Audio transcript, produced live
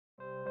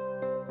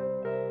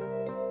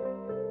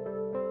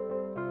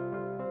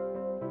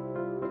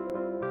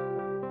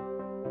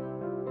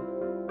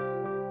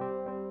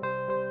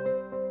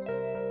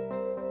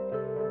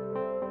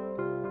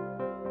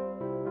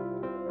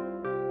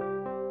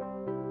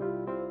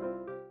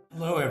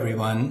Hello,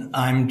 everyone.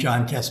 I'm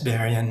John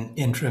Kasparian,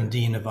 Interim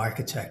Dean of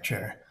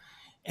Architecture,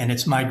 and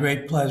it's my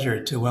great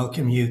pleasure to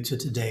welcome you to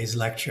today's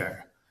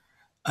lecture.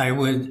 I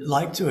would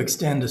like to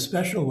extend a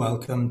special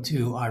welcome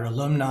to our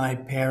alumni,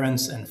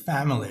 parents, and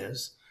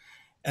families,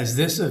 as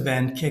this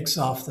event kicks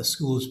off the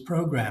school's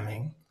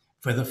programming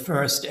for the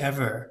first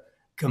ever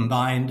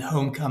combined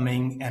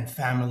Homecoming and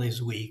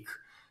Families Week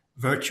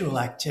virtual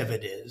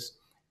activities,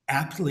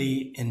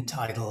 aptly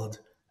entitled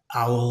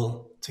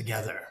Owl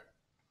Together.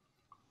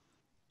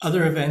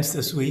 Other events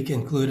this week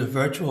include a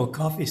virtual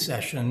coffee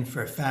session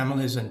for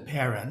families and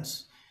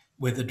parents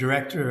with the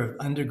Director of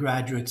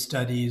Undergraduate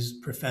Studies,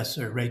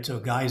 Professor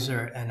Reto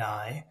Geiser, and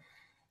I.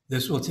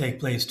 This will take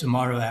place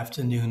tomorrow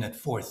afternoon at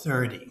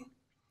 4:30.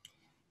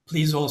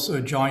 Please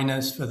also join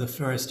us for the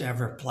first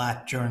ever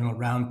Platt Journal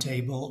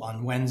Roundtable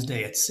on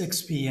Wednesday at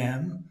 6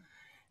 p.m.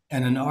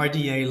 and an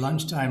RDA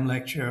lunchtime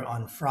lecture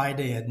on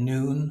Friday at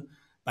noon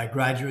by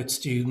graduate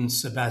students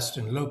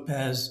Sebastian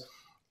Lopez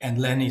and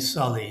Lenny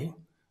Sully,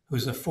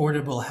 whose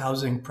affordable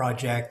housing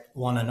project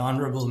won an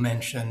honorable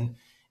mention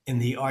in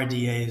the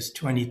RDA's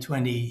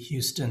 2020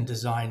 Houston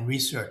Design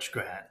Research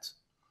Grant.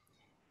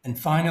 And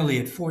finally,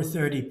 at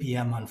 4:30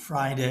 p.m. on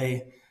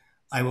Friday,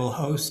 I will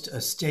host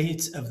a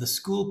State of the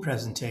School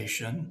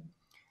presentation,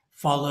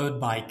 followed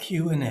by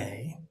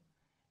Q&A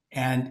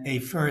and a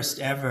first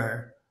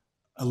ever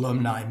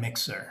alumni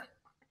mixer.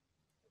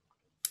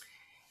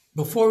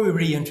 Before we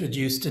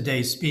reintroduce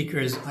today's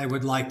speakers, I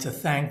would like to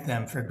thank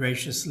them for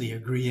graciously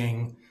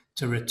agreeing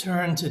to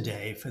return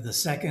today for the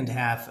second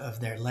half of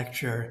their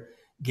lecture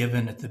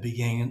given at the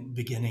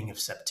beginning of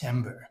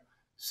September.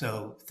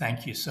 So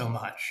thank you so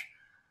much.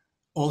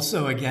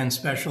 Also, again,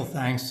 special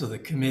thanks to the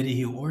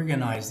committee who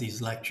organized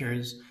these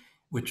lectures,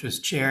 which was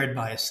chaired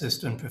by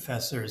Assistant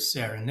Professors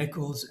Sarah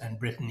Nichols and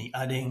Brittany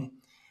Udding,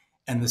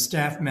 and the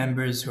staff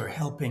members who are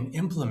helping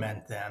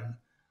implement them,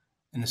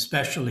 and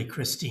especially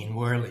Christine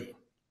Worley.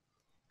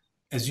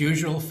 As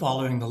usual,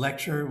 following the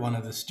lecture, one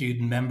of the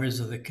student members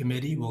of the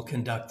committee will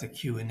conduct a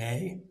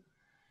Q&A.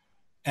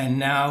 And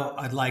now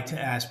I'd like to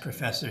ask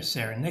Professor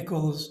Sarah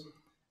Nichols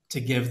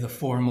to give the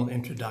formal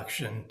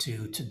introduction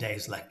to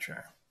today's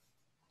lecture.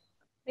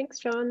 Thanks,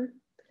 John.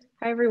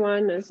 Hi,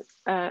 everyone.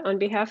 On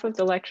behalf of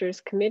the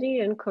Lectures Committee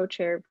and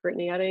co-chair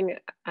Brittany Udding,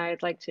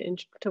 I'd like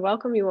to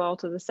welcome you all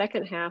to the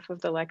second half of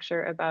the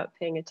lecture about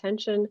paying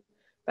attention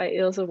by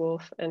Ilze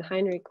Wolff and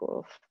Heinrich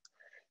Wolff.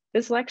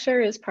 This lecture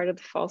is part of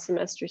the fall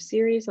semester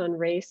series on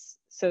race,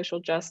 social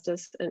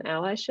justice, and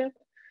allyship,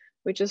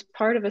 which is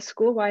part of a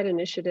school-wide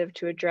initiative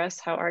to address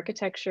how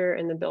architecture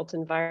and the built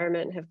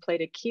environment have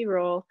played a key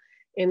role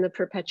in the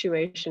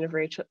perpetuation of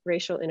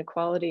racial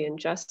inequality and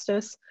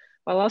justice,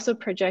 while also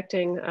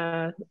projecting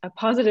a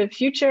positive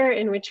future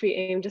in which we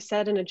aim to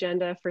set an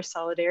agenda for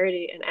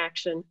solidarity and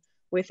action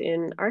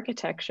within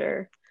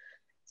architecture.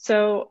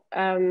 So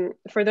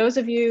for those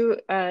of you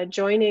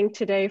joining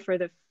today for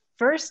the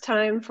first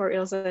time for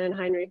Ilze and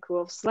Heinrich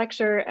Wolff's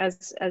lecture,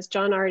 as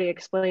John already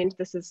explained,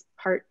 this is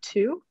part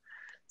 2.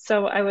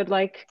 So I would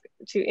like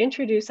to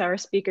introduce our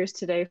speakers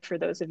today for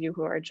those of you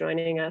who are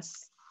joining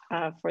us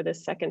for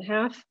this second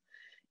half.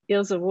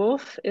 Ilze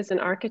Wolff is an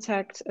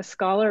architect, a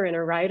scholar, and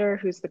a writer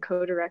who's the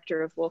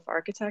co-director of Wolff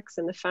Architects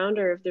and the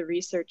founder of the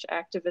research,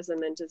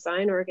 activism, and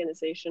design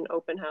organization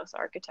Open House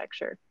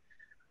Architecture.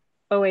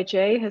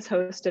 OHA has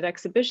hosted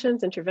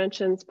exhibitions,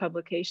 interventions,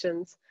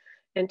 publications,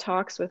 and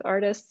talks with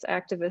artists,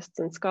 activists,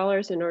 and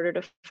scholars in order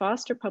to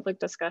foster public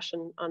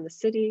discussion on the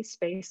city,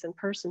 space, and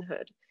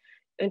personhood.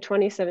 In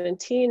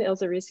 2017,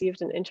 Ilze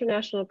received an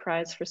international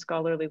prize for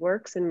scholarly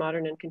works in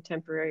modern and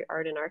contemporary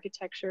art and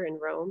architecture in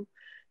Rome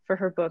for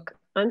her book,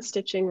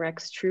 Unstitching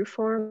Wreck's True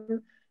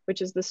Form,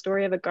 which is the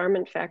story of a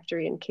garment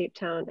factory in Cape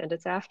Town and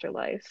its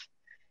afterlife.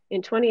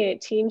 In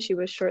 2018, she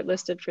was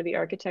shortlisted for the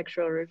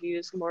Architectural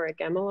Review's Maura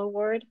Gemmell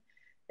Award,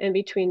 and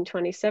between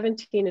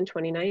 2017 and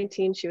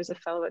 2019, she was a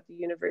fellow at the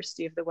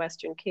University of the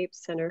Western Cape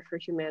Center for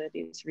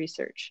Humanities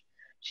Research.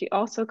 She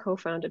also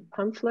co-founded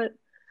Pamphlet,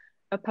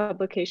 a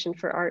publication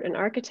for art and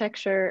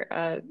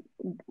architecture,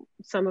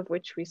 some of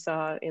which we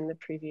saw in the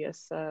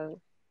previous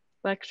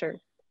lecture.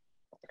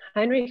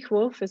 Heinrich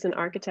Wolff is an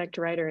architect,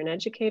 writer, and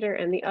educator,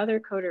 and the other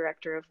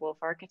co-director of Wolff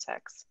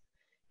Architects.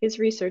 His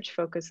research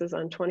focuses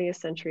on 20th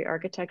century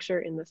architecture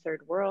in the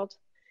Third World,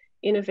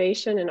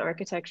 innovation in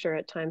architecture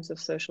at times of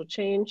social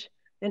change,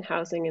 and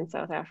housing in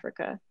South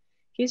Africa.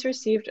 He's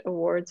received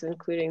awards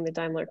including the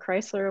Daimler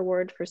Chrysler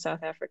Award for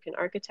South African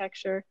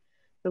Architecture,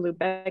 the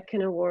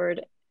Lubetkin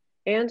Award,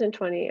 and in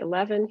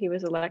 2011, he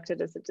was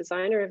elected as the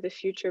Designer of the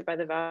Future by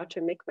the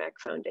Wouter Micmac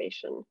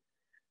Foundation.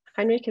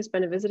 Heinrich has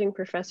been a visiting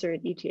professor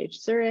at ETH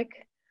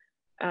Zurich,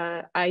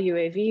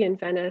 IUAV in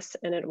Venice,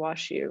 and at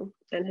WashU,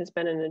 and has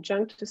been an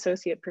adjunct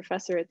associate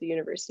professor at the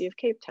University of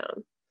Cape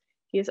Town.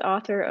 He is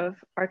author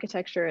of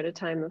Architecture at a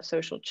Time of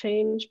Social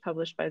Change,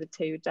 published by the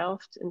TU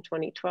Delft in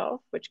 2012,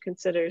 which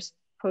considers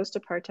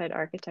post-apartheid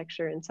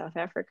architecture in South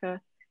Africa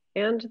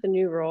and the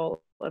new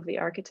role of the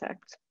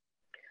architect.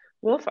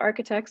 Wolff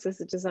Architects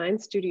is a design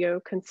studio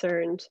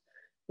concerned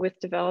with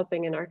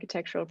developing an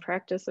architectural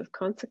practice of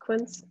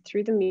consequence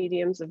through the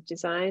mediums of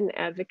design,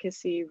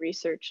 advocacy,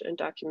 research, and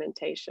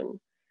documentation.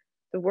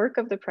 The work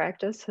of the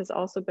practice has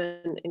also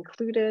been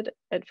included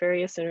at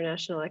various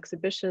international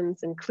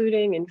exhibitions,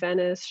 including in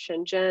Venice,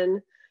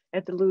 Shenzhen,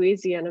 at the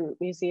Louisiana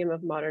Museum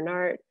of Modern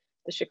Art,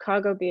 the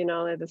Chicago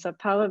Biennale, the Sao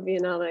Paulo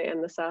Biennale,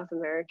 and the South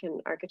American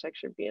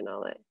Architecture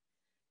Biennale.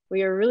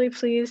 We are really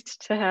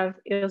pleased to have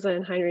Ilze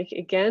and Heinrich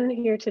again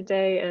here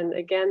today. And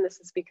again, this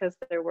is because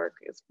their work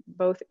is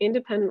both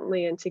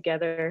independently and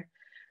together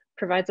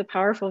provides a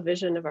powerful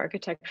vision of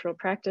architectural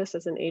practice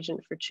as an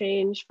agent for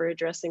change, for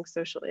addressing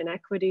social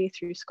inequity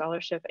through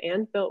scholarship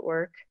and built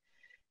work,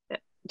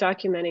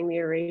 documenting the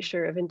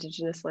erasure of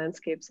Indigenous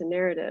landscapes and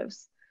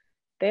narratives.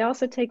 They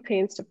also take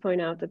pains to point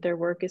out that their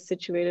work is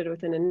situated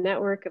within a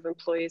network of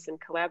employees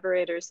and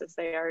collaborators, as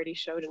they already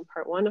showed in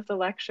part 1 of the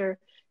lecture,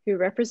 who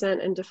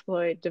represent and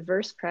deploy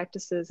diverse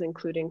practices,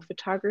 including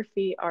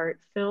photography, art,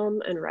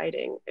 film, and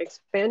writing,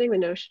 expanding the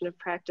notion of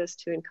practice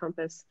to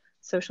encompass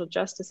social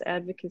justice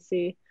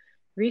advocacy,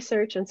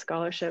 research and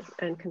scholarship,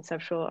 and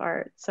conceptual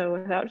art. So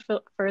without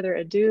further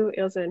ado,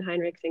 Ilze and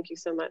Heinrich, thank you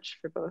so much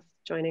for both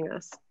joining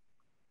us.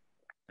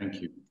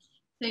 Thank you.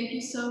 Thank you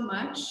so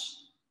much.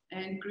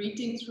 And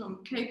greetings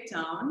from Cape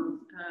Town.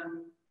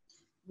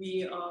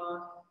 We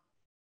are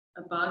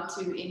about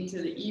to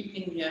enter the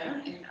evening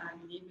here, and I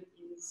believe it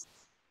is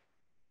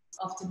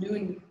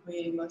afternoon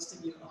where most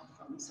of you are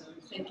from. So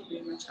thank you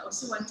very much. I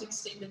also want to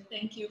extend a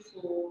thank you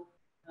for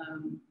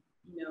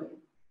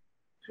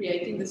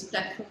creating this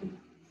platform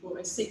for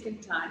a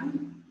second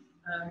time.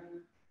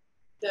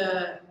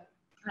 The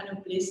kind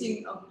of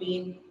blessing of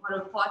being part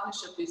of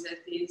partnership is that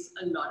there's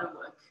a lot of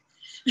work.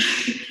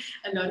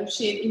 A lot of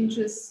shared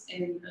interests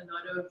and a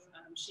lot of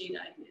shared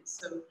ideas.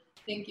 So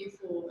thank you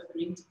for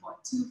agreeing to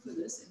part 2 for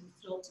this, and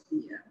we're thrilled to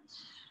be here.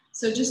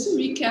 So just to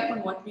recap on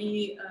what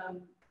we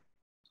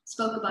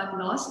spoke about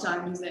last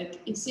time, is that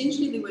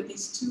essentially there were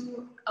these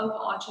 2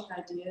 overarching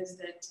ideas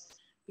that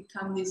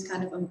become these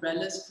kind of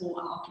umbrellas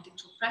for our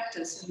architectural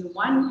practice. And the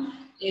one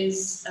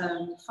is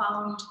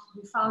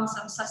we found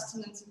some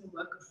sustenance in the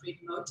work of Fred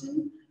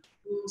Moten,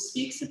 who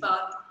speaks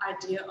about the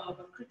idea of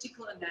a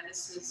critical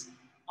analysis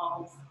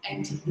of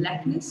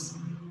anti-blackness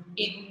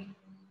in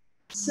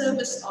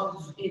service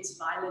of its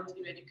violent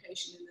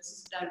eradication. And this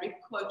is a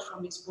direct quote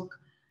from his book,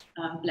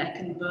 Black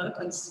and Blur,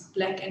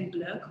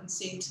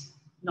 Consent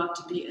Not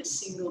to Be a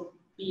Single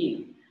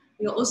Being.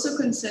 We are also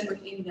concerned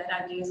within that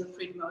ideas of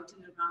Fred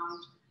Moten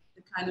around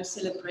the kind of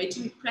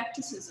celebratory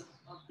practices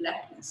of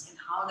blackness and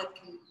how that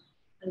can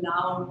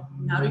allow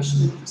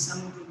nourishment for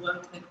some of the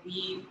work that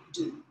we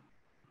do.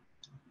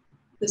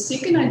 The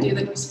second idea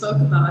that we spoke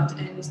about,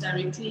 and is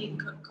directly in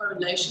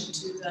correlation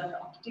to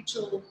the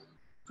architectural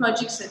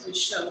projects that we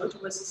showed,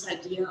 was this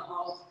idea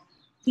of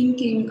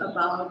thinking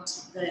about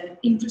the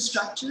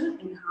infrastructure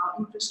and how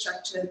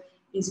infrastructure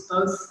is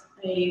both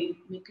a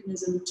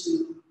mechanism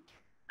to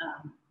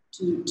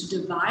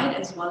divide,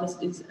 as well as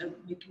is a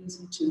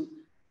mechanism to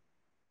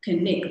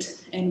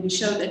connect. And we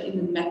showed that in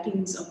the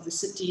mappings of the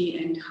city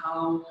and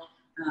how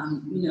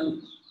the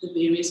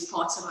various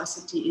parts of our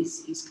city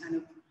is kind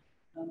of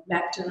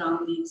mapped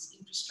around these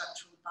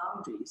infrastructural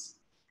boundaries.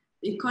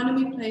 The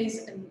economy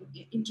plays an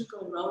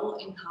integral role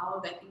in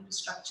how that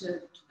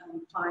infrastructure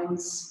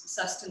finds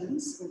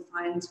sustenance or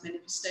finds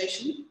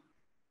manifestation.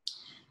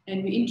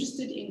 And we're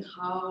interested in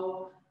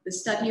how the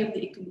study of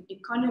the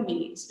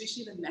economy,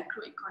 especially the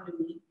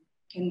macroeconomy,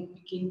 can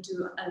begin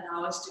to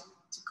allow us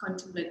to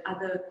contemplate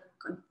other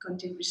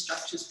contemporary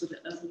structures for the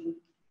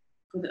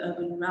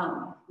urban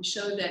realm. We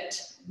show that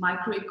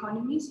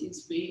microeconomies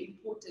is very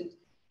important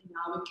in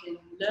how we can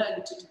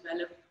learn to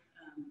develop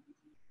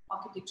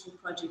architectural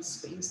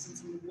projects, for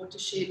instance, in the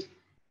watershed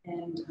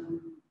and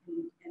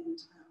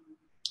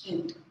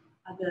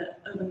other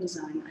urban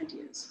design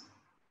ideas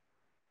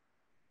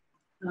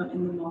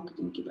in the market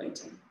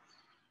incubator.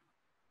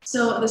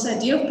 So this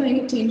idea of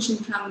paying attention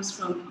comes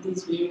from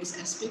these various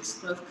aspects,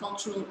 both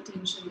cultural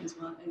attention as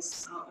well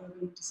as our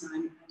urban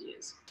design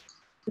ideas.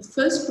 The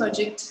first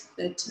project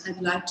that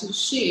I'd like to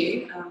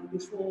share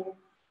before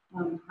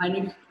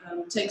Heinrich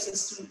takes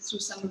us through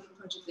some of the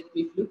projects that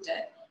we've looked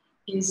at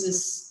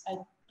is a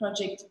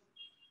project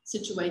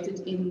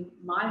situated in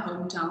my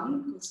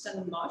hometown called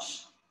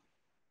Stellenbosch.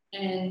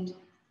 And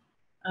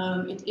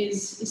it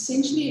is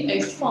essentially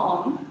a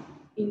farm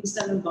in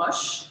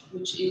Stellenbosch,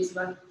 which is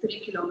about 3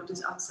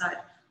 kilometers outside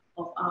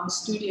of our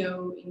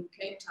studio in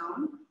Cape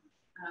Town.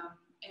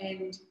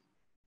 And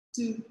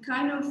to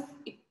kind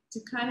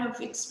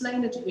of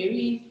explain it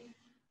very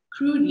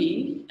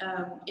crudely,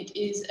 it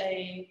is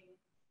a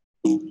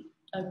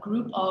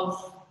group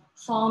of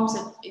farms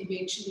that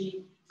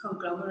eventually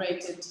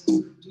conglomerated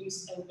to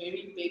produce a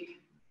very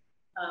big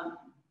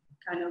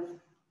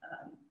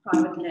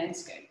private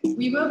landscape.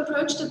 We were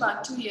approached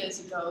about 2 years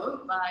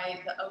ago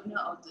by the owner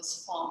of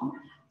this farm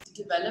to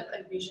develop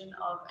a vision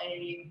of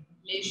a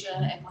leisure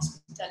and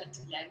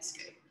hospitality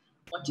landscape.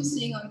 What you're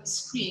seeing on the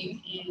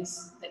screen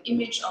is the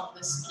image of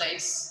this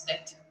place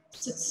that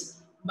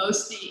sits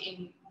mostly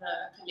in the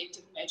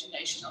collective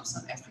imagination of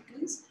South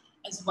Africans.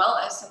 as well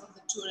as some of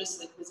the tourists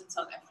that visit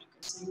South Africa.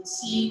 So you'll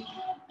see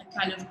a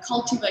kind of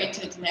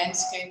cultivated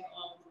landscape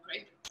of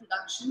grape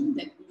production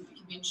that will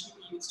eventually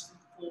be used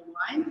for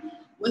wine,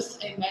 with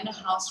a manor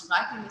house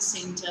right in the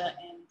center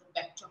and the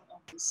backdrop of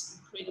this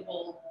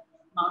incredible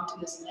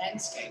mountainous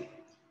landscape.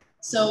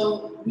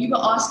 So we were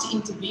asked to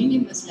intervene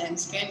in this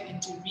landscape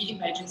and to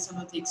reimagine some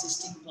of the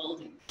existing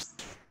buildings.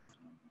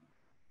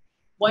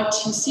 What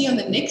you see on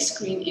the next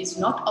screen is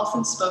not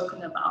often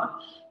spoken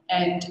about,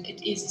 and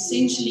it is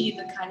essentially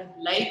the kind of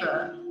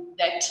labor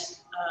that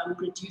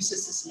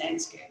produces this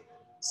landscape.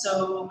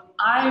 So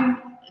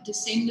I'm a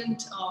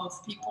descendant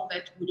of people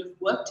that would have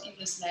worked in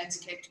this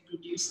landscape to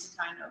produce the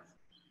kind of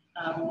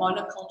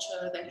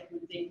monoculture that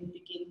would then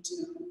begin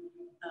to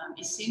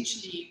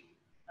essentially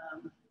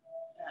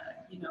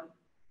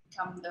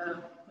become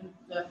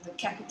the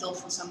capital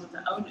for some of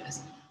the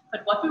owners.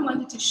 But what we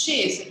wanted to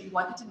share is that we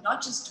wanted to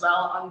not just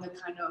dwell on the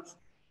kind of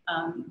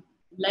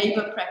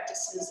labor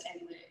practices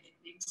and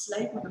the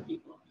enslavement of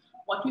people.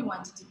 What we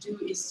wanted to do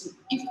is to,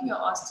 if we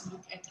are asked to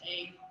look at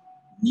a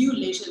new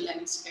leisure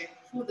landscape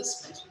for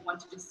this place, we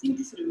wanted to think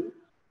through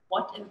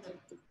what are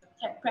the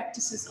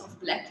practices of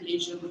Black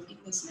leisure within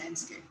this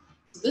landscape.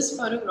 So this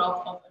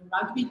photograph of a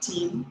rugby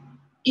team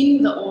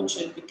in the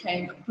orchard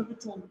became a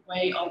pivotal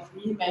way of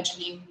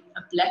reimagining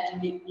a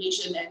Black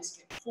leisure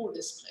landscape for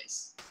this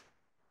place,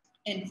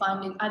 and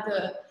finding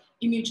other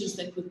images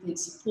that would then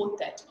support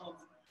that, of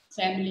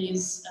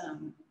families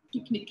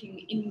picnicking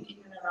in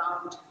and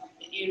around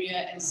the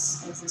area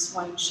as this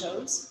one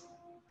shows.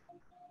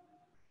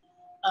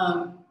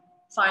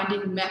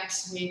 Finding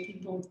maps where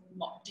people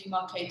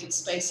demarcated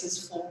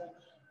spaces for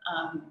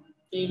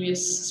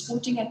various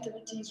sporting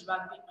activities,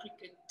 rugby,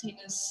 cricket,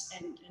 tennis,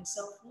 and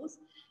so forth.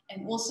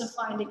 And also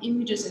finding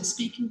images and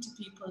speaking to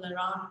people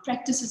around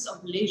practices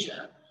of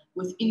leisure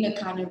within a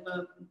kind of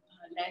a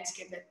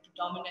landscape that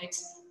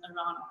predominates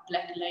around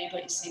Black labor,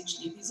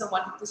 essentially. This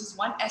is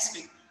one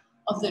aspect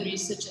of the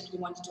research that we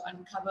wanted to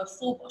uncover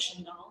for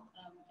Boschendal,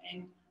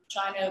 and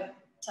trying to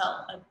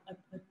tell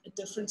a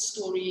different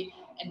story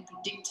and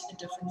predict a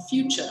different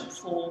future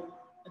for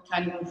a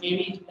kind of a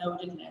very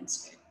loaded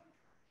landscape.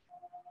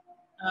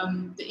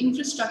 The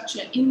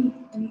infrastructure in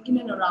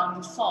and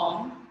around the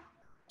farm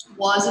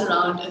was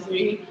around a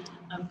very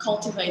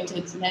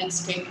cultivated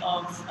landscape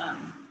of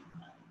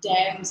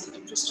dams and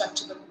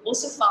infrastructure, but we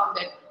also found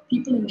that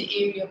people in the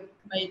area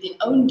made their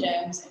own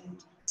dams,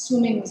 and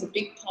swimming was a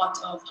big part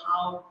of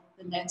how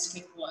the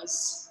landscape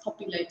was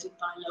populated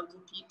by local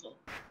people.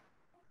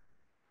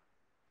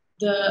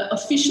 The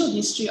official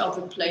history of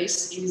the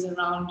place is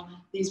around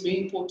these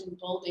very important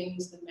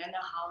buildings, the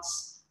manor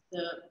house,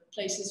 the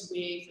places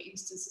where, for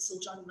instance, Sir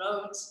John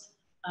Rhodes,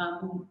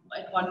 who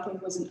at one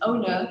point was an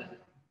owner,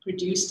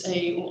 produced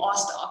or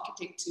asked the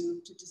architect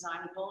to design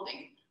a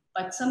building.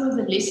 But some of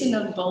the lesser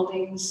known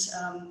buildings,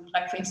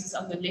 like for instance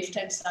on the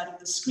left-hand side of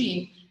the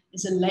screen,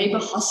 is a labor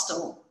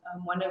hostel,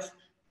 one of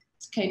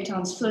Cape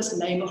Town's first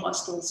labor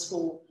hostels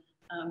for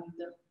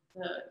the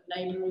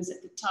laborers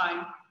at the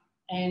time.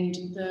 And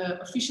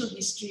the official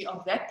history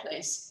of that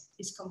place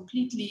is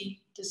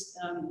completely just,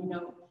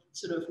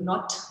 sort of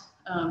not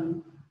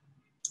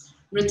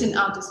written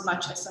out as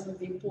much as some of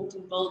the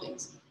important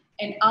buildings.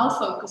 And our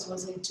focus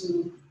was then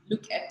to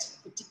look at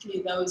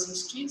particularly those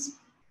histories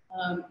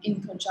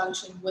in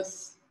conjunction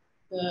with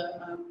the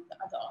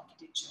other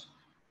architecture.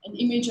 An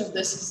image of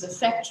this is the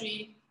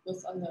factory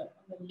with on the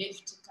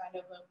left kind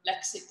of a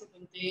black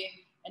settlement there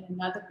and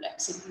another black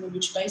settlement,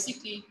 which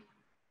basically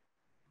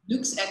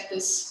looks at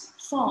this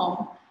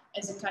farm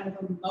as a kind of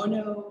a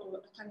mono or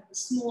a kind of a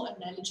small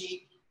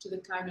analogy to the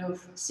kind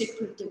of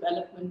separate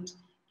development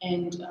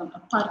and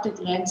apartheid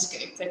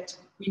landscape that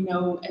we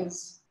know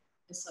as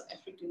South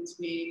Africans,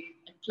 where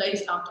it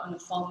plays out on a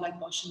farm like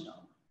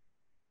Boschendal.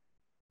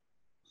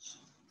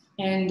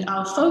 And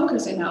our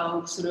focus in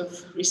our sort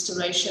of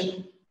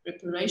reparation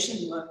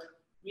work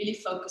really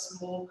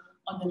focused more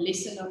on the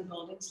lesser known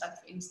buildings, like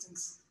for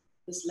instance,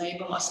 this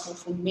labor hostel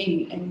for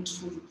men and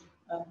for,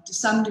 to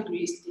some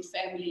degrees, their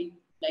family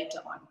later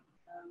on.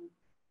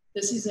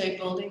 This is a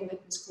building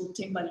that is called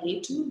Temba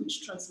Letu,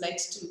 which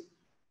translates to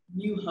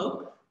New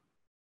Hope.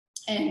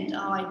 And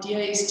our idea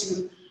is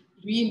to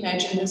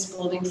reimagine this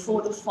building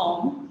for the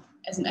farm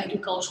as an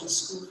agricultural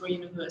school for a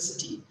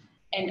university.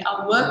 And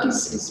our work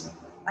is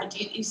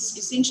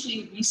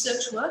essentially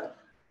research work,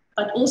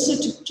 but also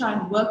to try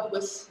and work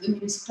with the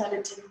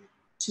municipality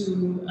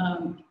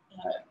to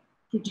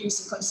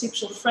produce a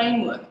conceptual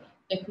framework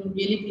that will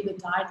really be the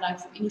guideline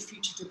for any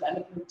future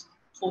development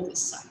for this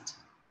site.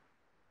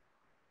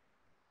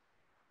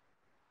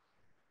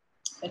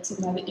 That's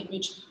another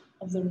image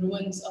of the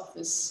ruins of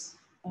this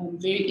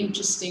very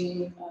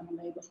interesting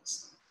labor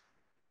hostel.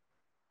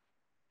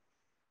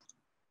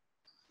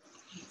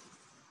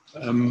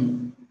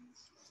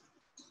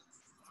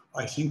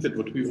 I think that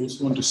what we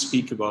also want to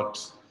speak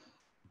about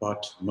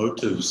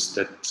motives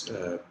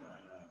that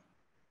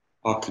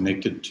are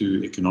connected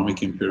to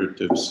economic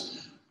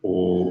imperatives,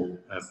 or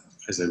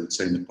as I would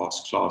say in the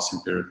past, class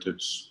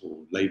imperatives or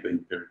labor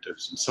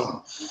imperatives and so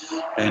on.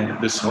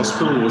 And this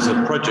hospital was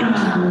a project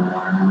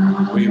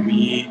where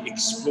we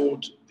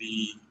explored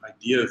the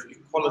idea of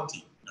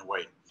equality in a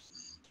way.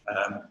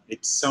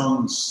 It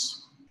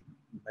sounds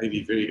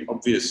maybe very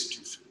obvious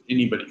to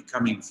anybody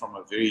coming from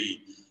a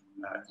very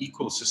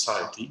equal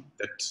society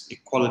that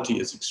equality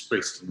is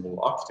expressed in all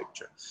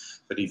architecture.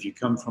 But if you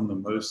come from the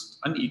most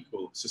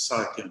unequal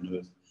society on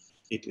earth,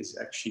 it is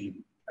actually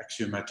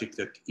axiomatic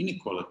that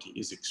inequality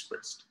is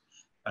expressed.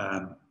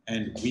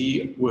 And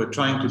we were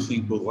trying to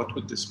think, well, what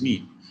would this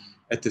mean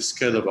at the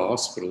scale of a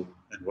hospital,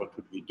 and what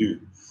would we do?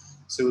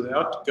 So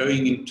without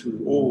going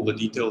into all the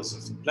details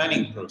of the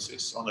planning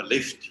process, on the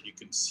left you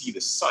can see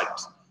the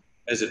site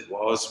as it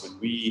was when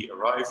we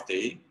arrived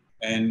there,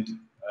 and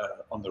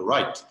on the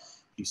right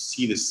you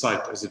see the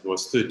site as it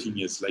was 13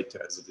 years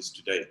later as it is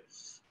today.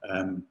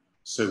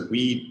 So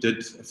we did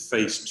a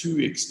phase 2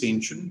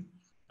 extension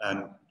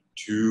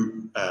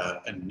to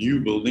a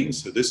new building.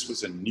 So this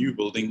was a new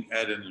building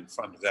added in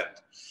front of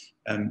that.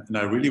 And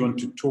I really want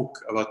to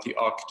talk about the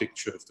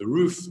architecture of the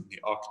roof and the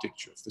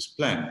architecture of this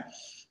plan,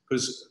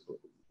 because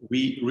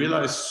we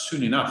realized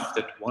soon enough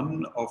that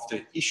one of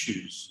the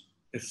issues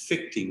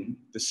affecting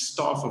the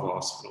staff of a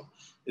hospital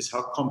is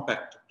how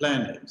compact a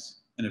plan is.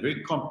 And a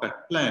very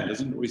compact plan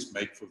doesn't always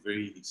make for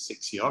very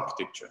sexy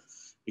architecture,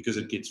 because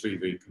it gets very,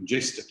 very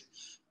congested.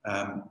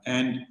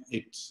 And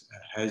it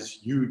has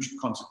huge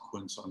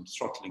consequence on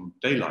throttling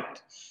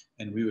daylight.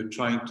 And we were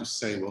trying to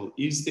say, well,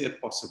 is there a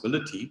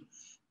possibility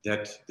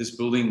that this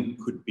building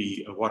could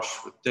be awash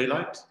with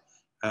daylight,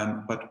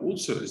 but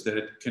also is that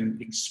it can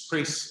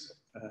express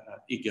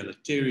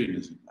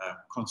egalitarianism,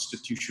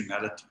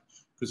 constitutionality?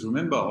 Because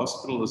remember, a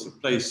hospital is a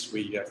place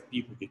where you have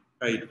people get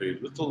paid very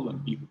little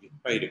and people get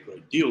paid a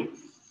great deal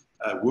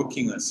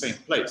working in the same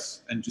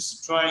place. And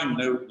just try and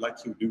know, like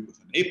you do with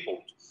an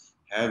airport,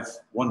 have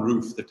one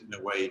roof that in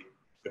a way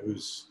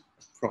goes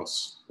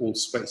across all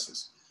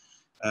spaces.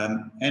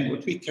 And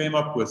what we came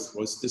up with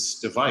was this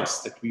device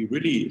that we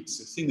really, it's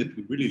a thing that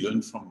we really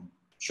learned from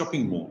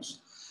shopping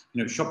malls.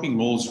 You know, shopping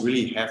malls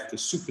really have the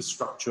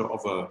superstructure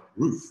of a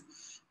roof,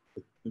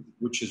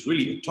 which is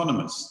really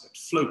autonomous, that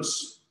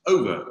floats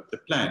over the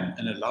plan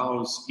and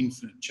allows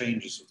infinite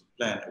changes of the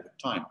plan over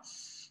time.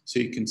 So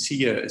you can see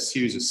here a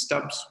series of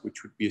stubs,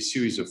 which would be a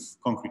series of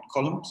concrete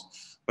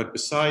columns. But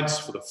besides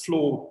for the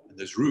floor and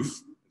this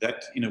roof,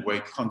 that in a way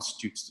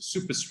constitutes the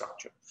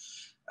superstructure.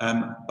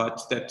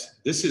 But that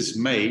this is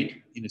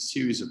made in a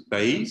series of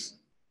bays,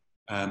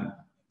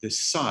 the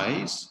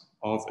size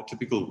of a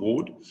typical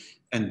ward.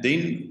 And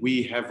then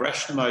we have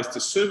rationalized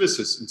the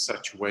services in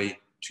such a way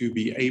to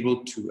be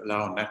able to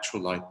allow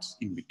natural light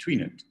in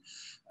between it.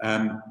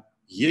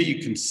 Here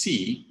you can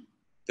see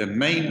the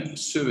main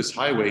service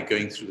highway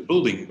going through the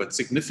building, but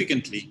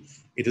significantly,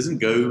 it doesn't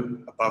go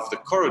above the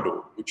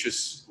corridor, which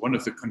is one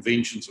of the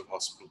conventions of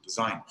hospital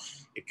design.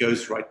 It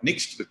goes right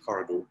next to the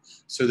corridor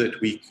so that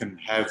we can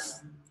have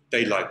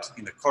daylight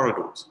in the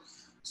corridors.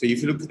 So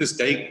if you look at this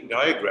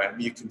diagram,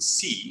 you can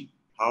see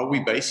how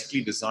we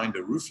basically designed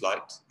a roof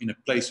light in a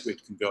place where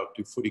it can go up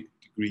to 40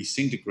 degrees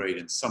centigrade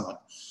in summer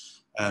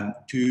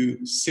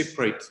to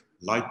separate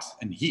light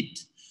and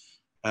heat.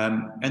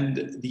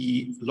 And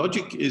the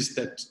logic is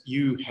that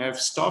you have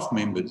staff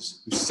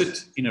members who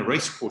sit in a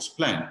racecourse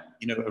plan.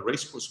 You know, a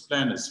racecourse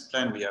plan is a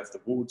plan where you have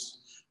the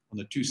wards on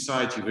the two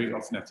sides. You very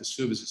often have the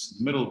services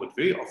in the middle, but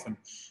very often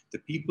the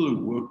people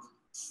who work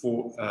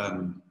for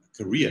a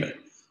career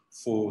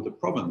for the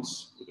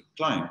province or the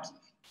client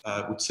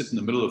would sit in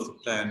the middle of the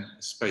plan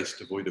space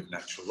devoid of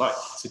natural light.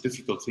 It's a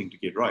difficult thing to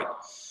get right.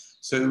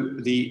 So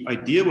the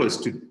idea was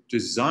to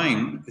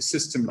design a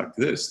system like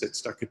this,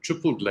 that's like a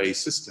triple glaze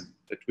system,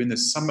 that when the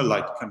summer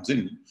light comes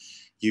in,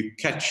 you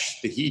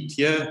catch the heat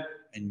here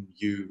and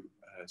you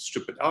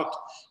strip it out.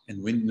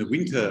 And when the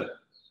winter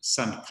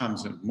sun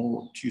comes at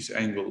more obtuse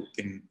angle,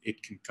 then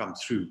it can come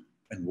through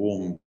and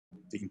warm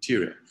the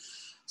interior.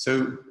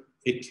 So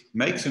it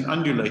makes an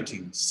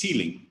undulating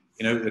ceiling,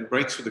 you know, that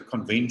breaks with the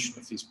convention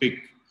of these big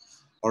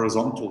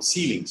horizontal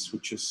ceilings,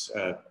 which is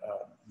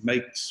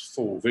makes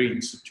for very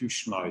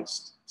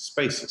institutionalized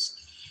spaces.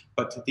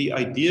 But the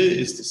idea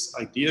is this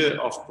idea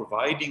of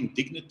providing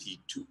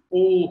dignity to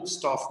all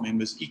staff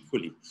members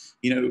equally,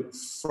 you know,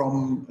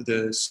 from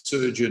the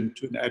surgeon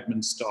to an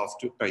admin staff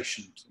to a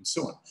patient and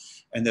so on.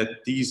 And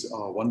that these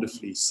are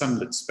wonderfully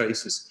sunlit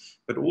spaces,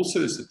 but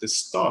also is that the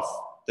staff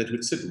that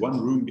would sit one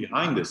room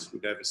behind us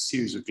would have a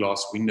series of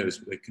glass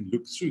windows where they can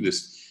look through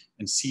this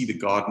and see the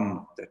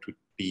garden that would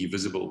be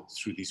visible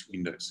through these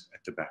windows at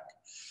the back.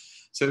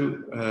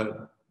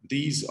 So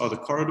these are the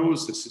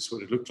corridors. This is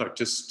what it looked like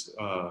just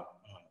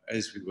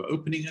as we were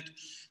opening it.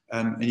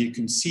 And you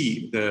can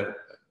see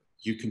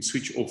you can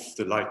switch off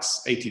the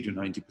lights 80 to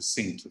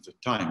 90% of the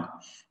time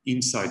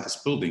inside this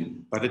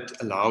building, but it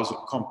allows a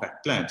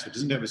compact plan. So it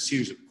doesn't have a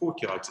series of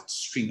courtyards that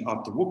string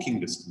out the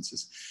walking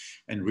distances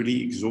and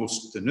really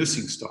exhaust the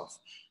nursing staff.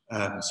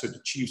 So it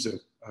achieves a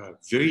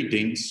very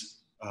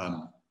dense,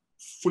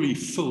 fully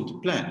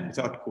filled plan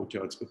without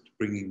courtyards, but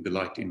bringing the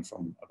light in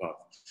from above.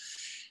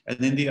 And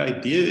then the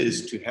idea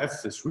is to have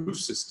this roof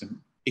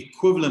system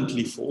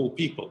equivalently for all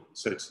people.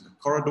 So it's in the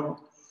corridor,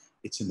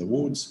 it's in the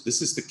wards.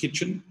 This is the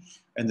kitchen,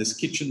 and this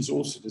kitchen's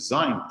also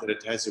designed that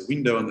it has a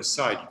window on the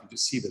side. You can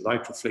just see the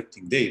light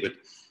reflecting there, but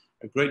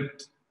a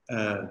great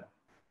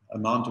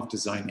amount of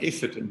design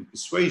effort and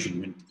persuasion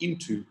went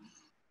into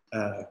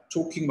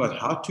talking about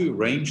how to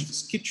arrange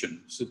this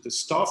kitchen so that the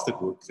staff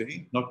that work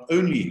there not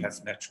only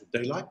have natural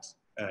daylight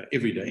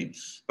every day,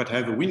 but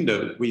have a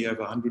window where you have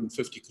a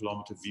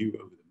 150-kilometer view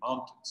over the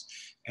mountains.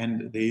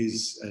 And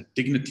there's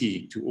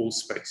dignity to all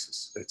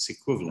spaces that's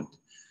equivalent.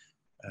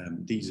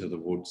 These are the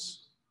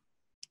wards.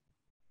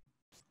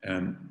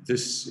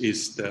 This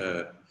is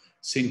the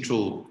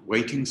central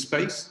waiting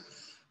space.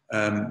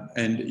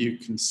 And you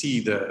can see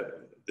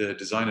the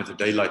design of the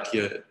daylight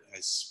here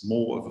has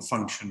more of a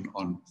function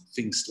on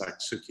things like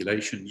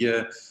circulation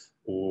here,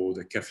 or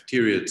the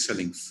cafeteria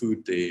selling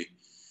food there,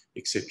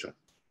 etc.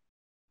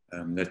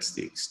 That's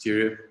the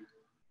exterior.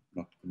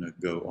 I'm not going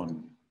to go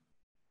on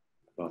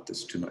about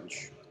this too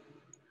much.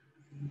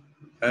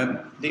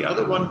 The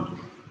other one,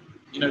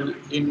 you know,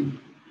 in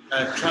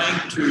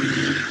trying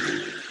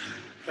to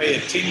pay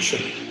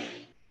attention,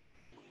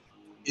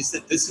 is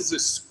that this is a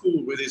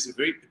school where there's a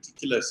very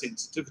particular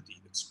sensitivity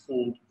that's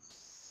called,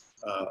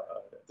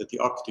 that the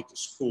architect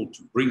is called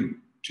to bring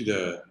to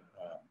the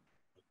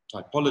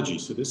typology.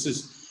 So this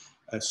is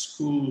a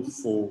school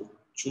for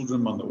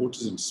children on the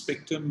autism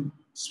spectrum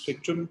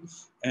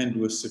and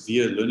with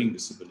severe learning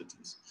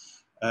disabilities.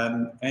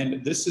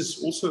 And this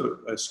is also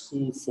a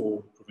school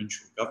for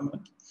provincial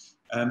government.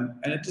 And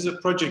it is a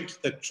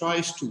project that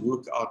tries to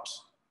work out,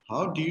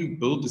 how do you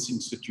build this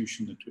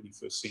institution in the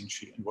 21st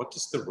century, and what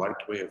is the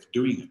right way of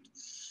doing it?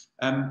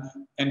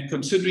 And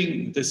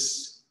considering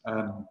this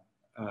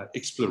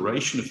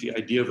exploration of the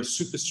idea of a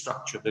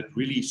superstructure that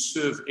really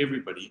serve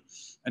everybody,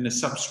 and a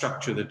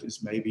substructure that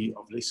is maybe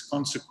of less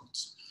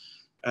consequence,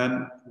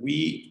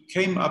 we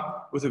came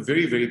up with a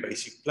very, very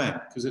basic plan,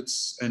 because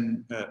it's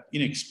an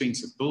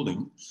inexpensive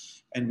building,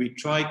 and we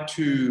tried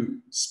to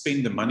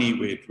spend the money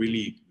where it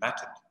really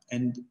mattered.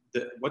 And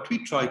what we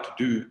tried to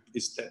do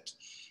is that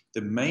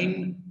the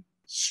main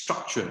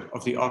structure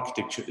of the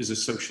architecture is a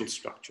social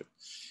structure.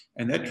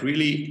 And that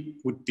really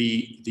would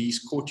be these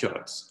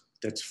courtyards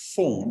that's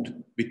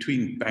formed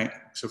between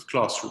banks of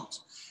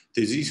classrooms.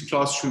 There's these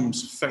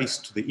classrooms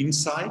faced to the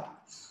inside,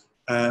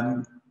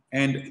 and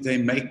they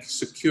make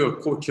secure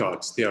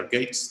courtyards. There are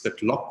gates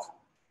that lock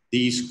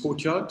these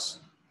courtyards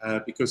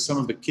because some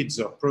of the kids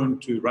are prone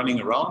to running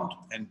around,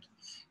 and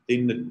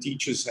then the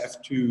teachers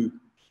have to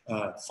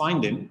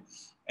find them.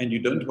 And you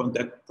don't want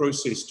that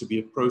process to be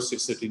a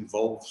process that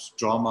involves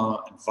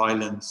drama and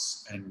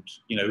violence and,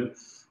 you know,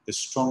 the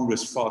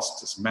strongest,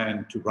 fastest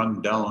man to run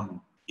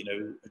down, you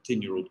know, a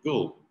 10-year-old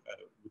girl,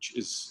 which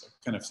is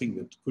a kind of thing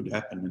that could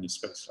happen in a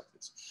space like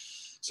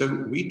this. So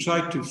we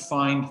tried to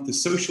find the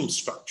social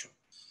structure.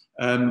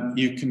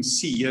 You can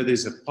see here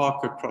there's a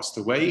park across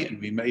the way,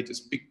 and we made this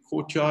big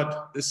courtyard,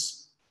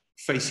 this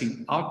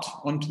facing out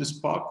onto this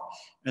park.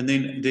 And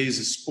then there's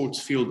a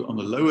sports field on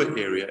the lower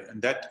area, and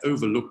that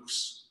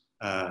overlooks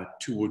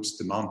towards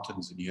the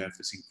mountains, and you have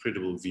this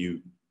incredible view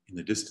in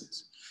the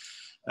distance.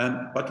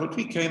 But what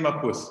we came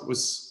up with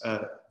was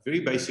a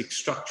very basic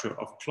structure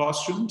of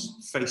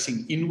classrooms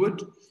facing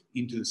inward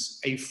into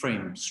this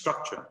A-frame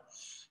structure.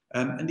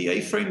 And the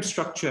A-frame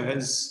structure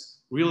has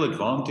real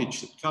advantage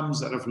that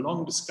comes out of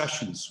long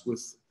discussions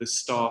with the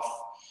staff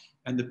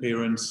and the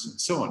parents and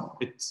so on.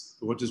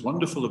 What is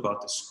wonderful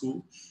about the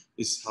school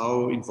is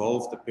how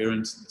involved the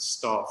parents and the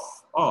staff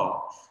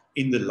are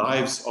in the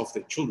lives of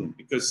their children,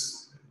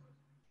 because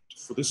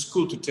for the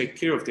school to take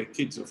care of their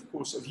kids, of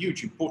course, of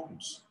huge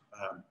importance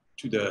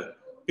to the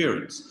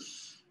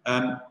parents.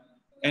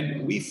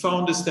 And we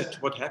found is that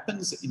what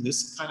happens in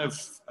this kind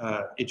of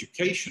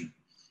education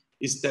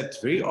is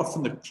that very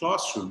often the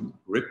classroom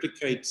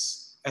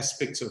replicates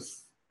aspects of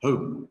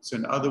home. So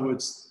in other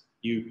words,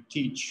 you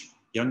teach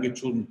younger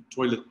children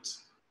toilet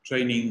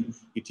training,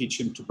 you teach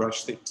them to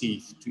brush their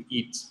teeth, to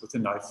eat with a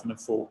knife and a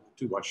fork,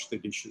 to wash their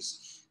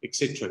dishes,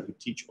 etc. You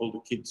teach older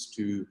kids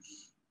to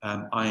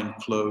iron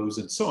clothes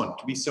and so on,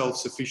 to be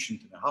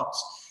self-sufficient in a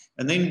house.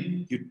 And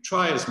then you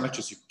try as much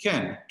as you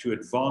can to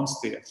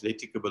advance their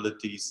athletic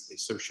abilities, their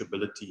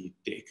sociability,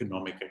 their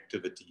economic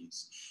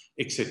activities,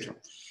 etc.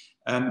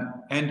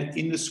 And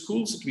in the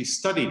schools that we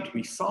studied,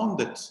 we found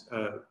that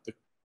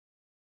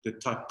the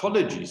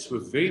typologies were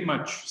very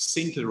much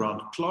centered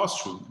around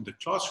classroom and the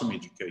classroom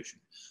education,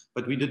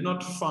 but we did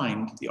not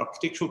find the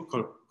architectural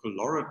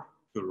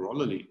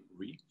corollary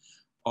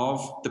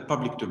of the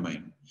public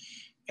domain.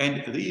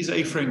 And these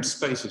A-frame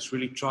spaces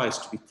really tries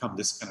to become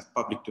this kind of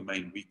public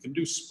domain. We can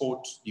do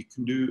sport, you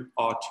can do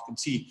art, you can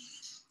see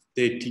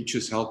their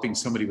teachers helping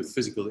somebody with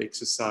physical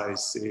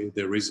exercise,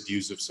 the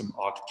residues of some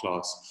art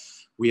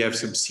class. We have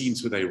some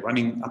scenes where they're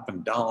running up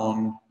and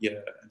down, yeah,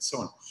 and so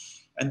on.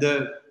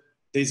 And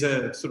there's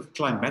a sort of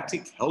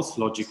climatic health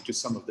logic to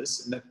some of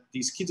this, and that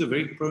these kids are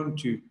very prone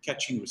to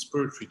catching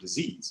respiratory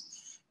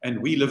disease. And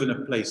we live in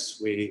a place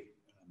where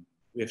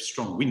we have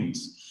strong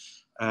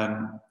winds.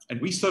 And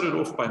we started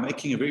off by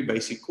making a very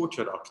basic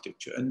courtyard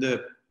architecture. And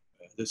the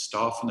the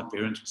staff and the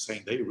parents were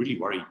saying they're really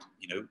worried,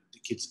 you know, the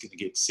kid's going to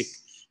get sick.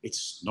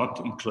 It's not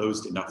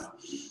enclosed enough.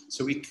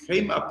 So we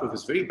came up with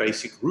this very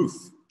basic roof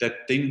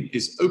that then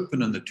is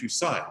open on the two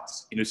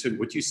sides. You know, so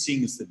what you're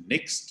seeing is the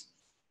next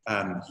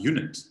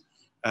unit.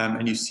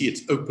 And you see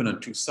it's open on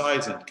two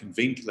sides, and it can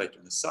ventilate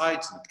on the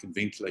sides and it can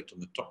ventilate on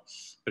the top.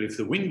 But if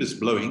the wind is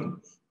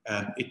blowing,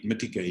 it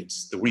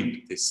mitigates the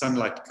wind. There's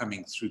sunlight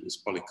coming through this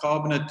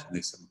polycarbonate, and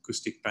there's some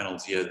acoustic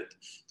panels here that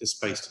the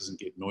space doesn't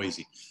get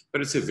noisy.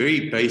 But it's a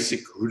very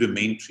basic,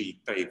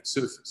 rudimentary paved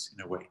surface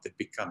in a way that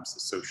becomes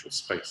the social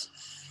space.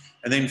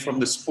 And then from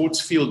the sports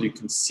field, you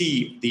can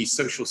see these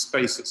social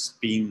spaces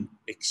being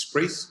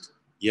expressed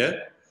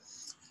here.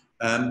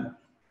 And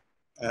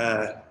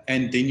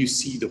then you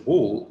see the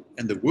hall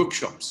and the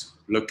workshops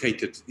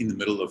located in the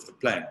middle of the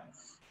plan.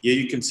 Here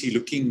you can see,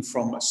 looking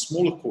from a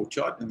smaller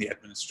courtyard in the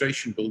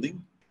administration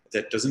building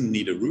that doesn't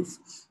need a roof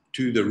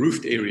to the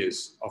roofed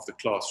areas of the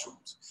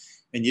classrooms.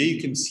 And here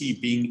you can see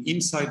being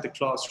inside the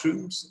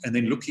classrooms and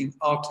then looking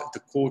out at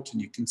the court,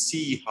 and you can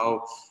see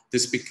how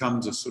this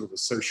becomes a sort of a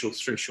social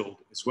threshold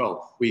as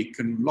well. We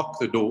can lock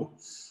the door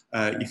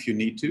if you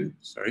need to,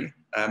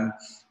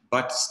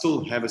 but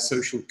still have a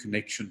social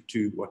connection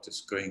to what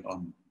is going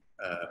on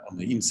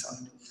the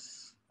inside.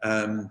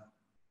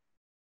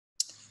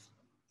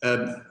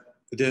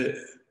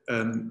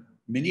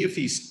 Many of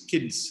these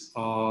kids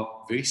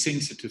are very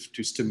sensitive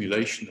to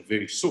stimulation of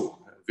various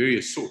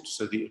sorts.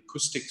 So the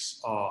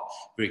acoustics are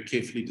very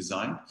carefully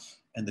designed,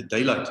 and the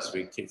daylight is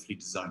very carefully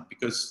designed,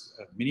 because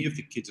many of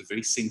the kids are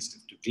very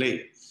sensitive to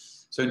glare.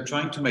 So in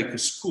trying to make a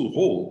school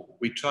hall,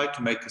 we try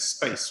to make a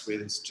space where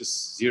there's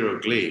just zero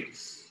glare.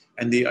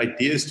 And the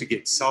idea is to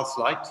get south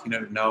light. You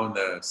know, now in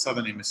the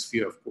southern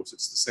hemisphere, of course,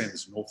 it's the same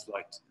as north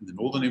light in the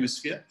northern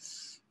hemisphere.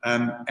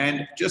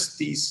 And just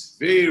these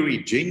very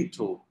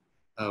gentle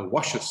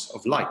washes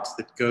of light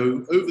that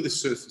go over the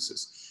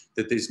surfaces,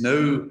 that there's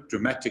no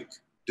dramatic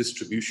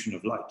distribution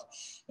of light.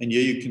 And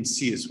here you can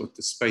see is what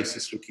the space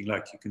is looking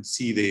like. You can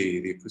see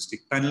the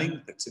acoustic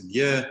paneling that's in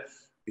here,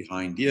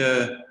 behind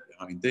there,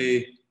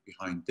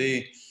 behind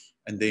there.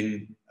 And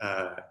then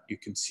you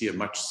can see a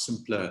much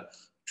simpler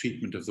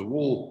treatment of the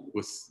wall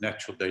with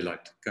natural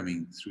daylight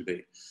coming through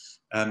there.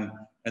 And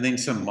then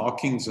some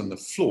markings on the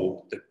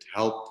floor that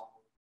help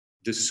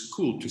the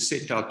school to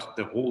set out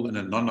the hall in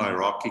a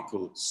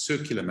non-hierarchical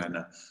circular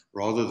manner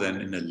rather than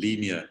in a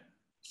linear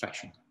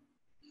fashion.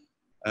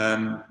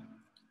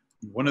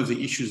 One of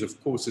the issues, of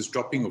course, is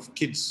dropping off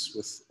kids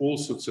with all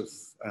sorts of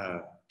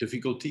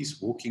difficulties,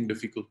 walking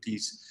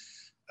difficulties,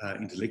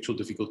 intellectual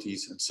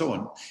difficulties, and so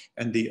on.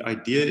 And the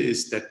idea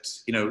is that,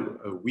 you know,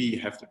 we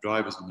have the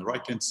drivers on the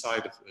right-hand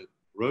side of the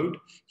road.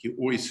 You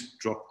always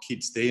drop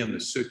kids there on the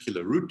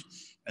circular route,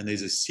 and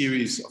there's a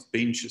series of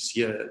benches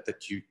here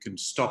that you can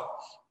stop.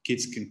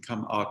 Kids can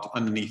come out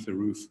underneath the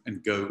roof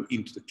and go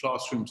into the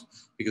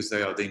classrooms, because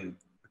they are then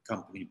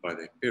accompanied by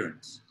their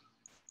parents.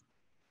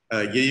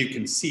 Here you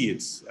can see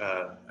it's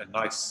a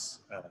nice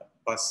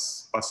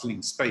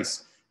bustling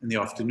space in the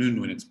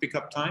afternoon when it's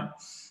pickup time,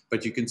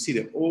 but you can see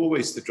that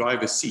always the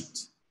driver's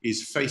seat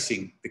is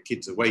facing the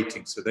kids are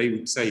waiting. So they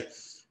would say,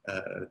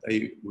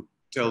 they would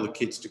tell the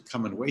kids to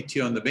come and wait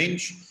here on the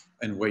bench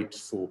and wait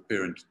for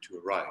parent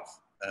to arrive.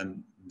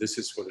 And this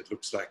is what it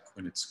looks like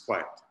when it's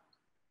quiet.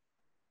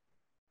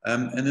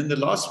 And then the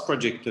last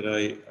project that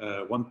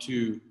I want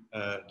to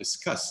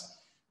discuss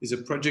is a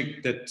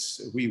project that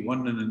we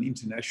won in an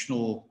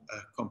international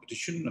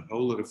competition. A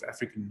whole lot of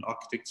African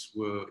architects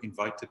were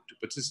invited to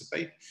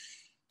participate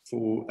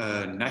for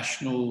a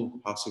national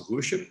house of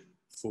worship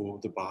for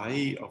the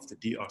Baha'i of the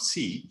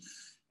DRC.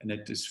 And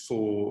it is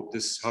for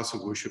this house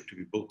of worship to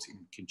be built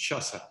in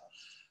Kinshasa.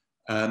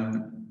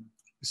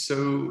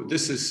 So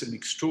this is an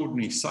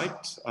extraordinary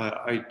site.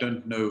 I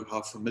don't know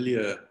how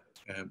familiar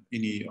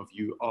any of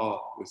you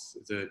are with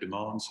the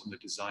demands and the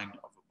design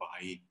of a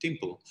Baha'i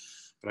temple,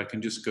 but I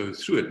can just go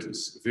through it.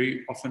 It's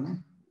very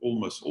often,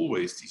 almost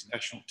always, these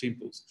national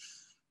temples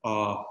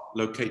are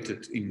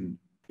located in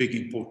big,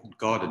 important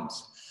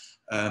gardens.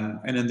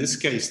 And in this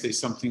case, there's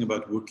something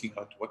about working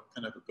out what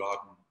kind of a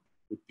garden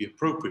would be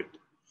appropriate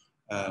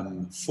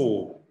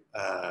for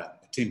a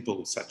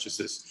temple such as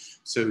this.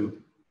 So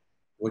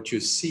what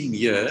you're seeing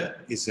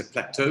here is a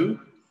plateau,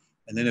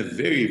 and then a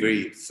very,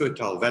 very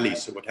fertile valley.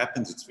 So what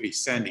happens, it's very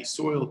sandy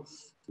soil.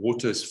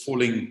 Water is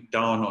falling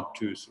down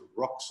onto sort of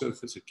rock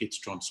surface. It gets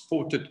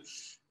transported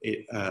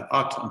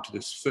out onto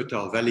this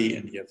fertile valley,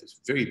 and you have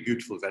this very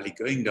beautiful valley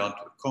going down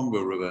to the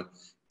Congo River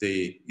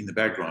there in the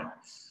background.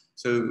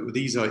 So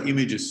these are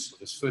images of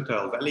this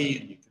fertile valley,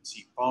 and you can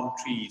see palm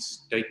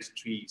trees, date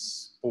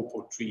trees,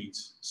 pawpaw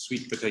trees,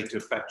 sweet potato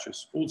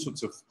patches, all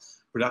sorts of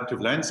productive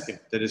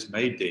landscape that is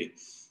made there.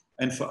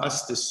 And for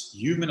us, this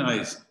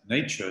humanized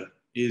nature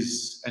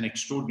is an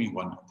extraordinary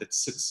one that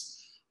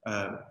sits,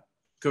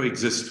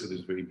 coexists with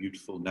this very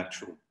beautiful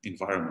natural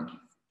environment.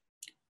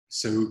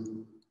 So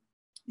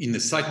in the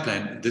site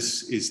plan,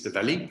 this is the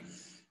valley,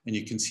 and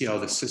you can see how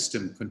the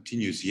system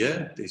continues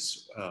here.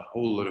 There's a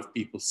whole lot of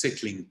people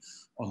settling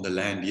on the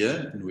land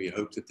here, and we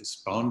hope that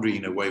this boundary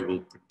in a way will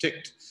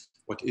protect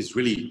what is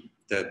really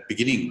the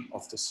beginning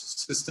of this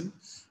system,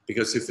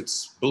 because if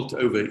it's built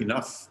over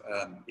enough,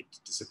 it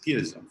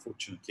disappears,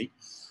 unfortunately.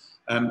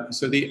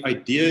 So the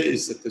idea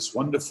is that this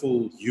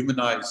wonderful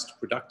humanized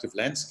productive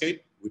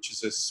landscape, which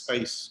is a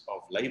space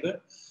of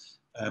labor,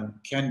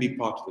 can be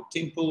part of the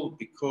temple,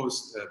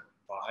 because the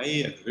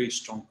Baha'i have a very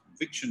strong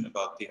conviction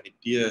about the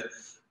idea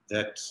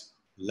that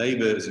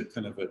labor is a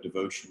kind of a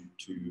devotion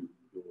to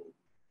your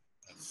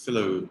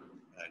fellow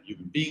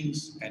human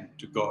beings and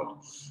to God,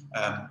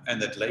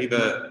 and that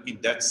labor in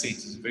that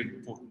sense is a very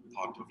important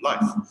part of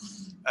life.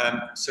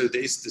 So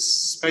there's this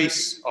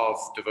space of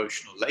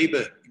devotional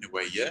labor in a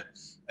way here,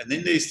 and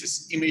then there's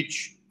this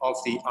image of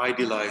the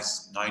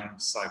idealized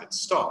nine-sided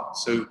star.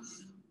 So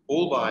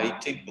all Baha'i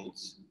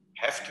temples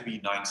have to be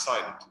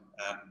nine-sided,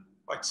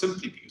 quite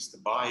simply because the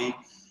Baha'i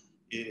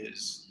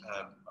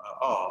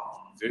are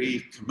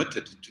very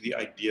committed to the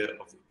idea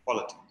of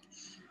equality.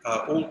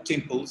 All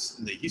temples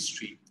in the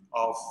history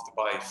of the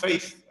Baha'i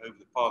faith over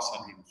the past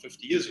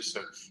 150 years or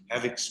so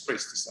have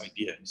expressed this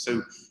idea.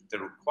 So the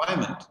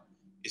requirement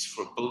is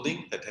for a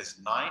building that has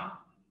 9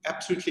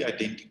 absolutely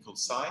identical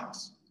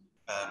sides,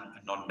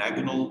 a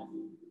non-nagonal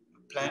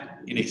plan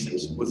in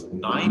essence, with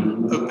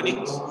 9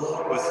 openings,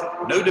 with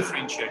no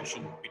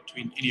differentiation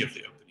between any of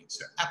the openings.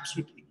 So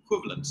absolute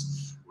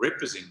equivalence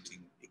representing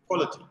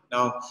equality.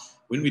 Now,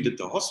 when we did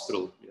the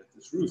hospital, we had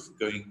this roof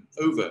going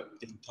over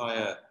the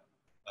entire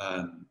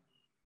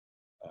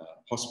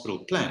hospital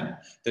plan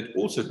that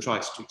also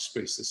tries to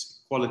express this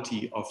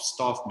equality of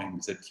staff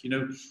members, that, you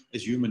know,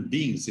 as human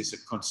beings, there's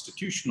a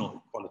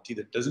constitutional equality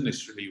that doesn't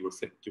necessarily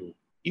reflect your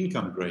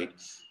income grade,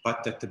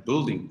 but that the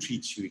building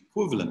treats you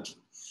equivalently.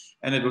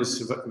 And it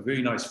was a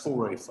very nice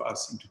foray for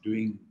us into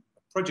doing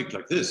a project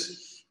like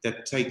this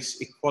that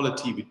takes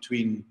equality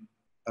between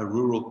a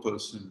rural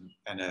person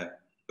and an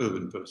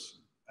urban person,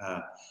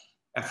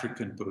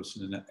 African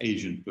person and an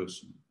Asian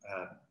person,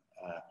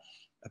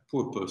 a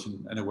poor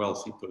person and a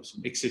wealthy person,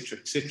 etc.,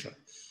 etc.,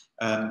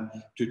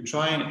 to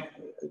try and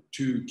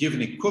to give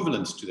an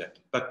equivalence to that.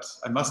 But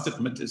I must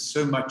admit, there's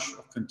so much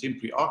of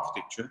contemporary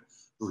architecture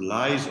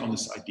relies on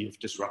this idea of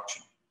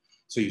disruption.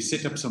 So you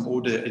set up some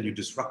order and you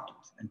disrupt it.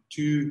 And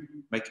to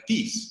make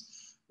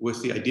peace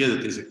with the idea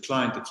that there's a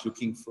client that's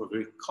looking for a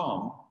very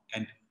calm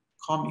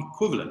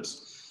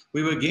equivalence,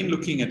 we were again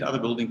looking at other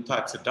building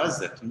types that does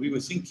that. And we were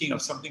thinking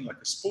of something like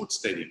a sports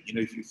stadium. You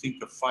know, if you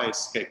think of fire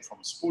escape from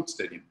a sports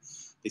stadium,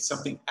 there's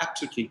something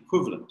absolutely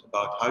equivalent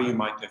about how you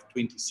might have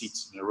 20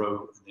 seats in a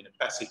row and then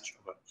a passage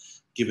of a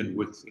given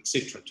width,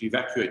 etc., to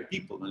evacuate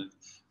people. And it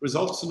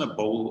results in a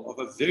bowl of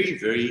a very,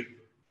 very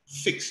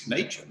fixed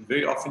nature. And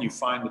very often you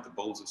find that the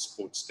bowls of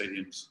sports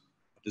stadiums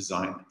are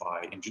designed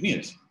by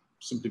engineers,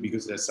 simply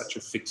because there's such a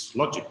fixed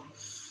logic.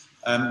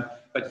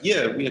 But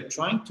here we are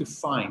trying to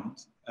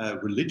find a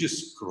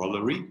religious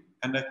corollary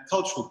and a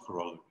cultural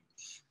corollary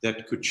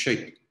that could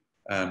shape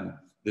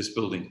this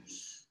building.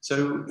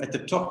 So at the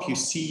top you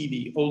see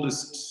the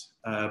oldest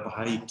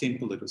Baha'i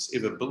temple that was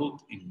ever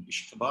built in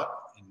Ishtabat,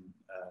 in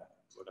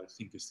what I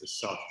think is the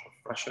south of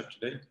Russia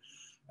today.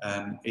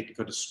 It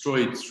got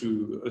destroyed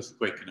through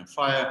earthquake and a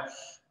fire,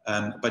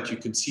 but you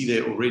can see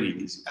there already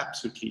these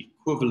absolutely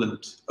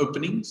equivalent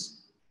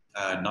openings,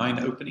 9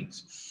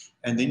 openings.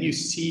 And then you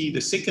see the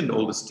second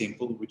oldest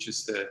temple, which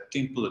is the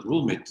temple at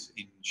Wilmette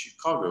in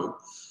Chicago.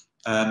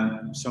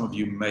 Some of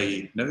you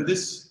may know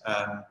this.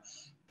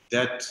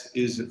 That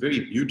is a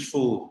very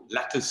beautiful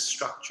lattice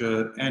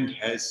structure and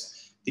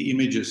has the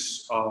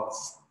images of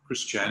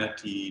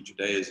Christianity,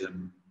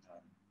 Judaism,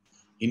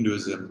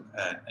 Hinduism,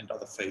 and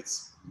other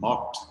faiths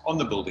marked on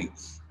the building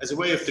as a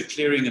way of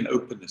declaring an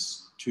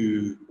openness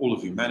to all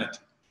of humanity.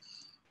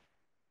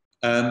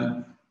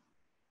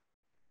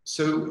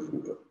 So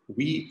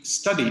we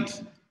studied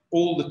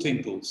all the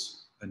temples,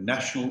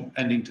 national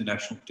and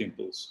international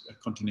temples,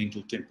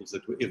 continental temples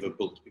that were ever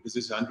built, because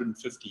there's a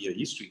 150-year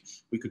history.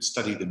 We could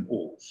study them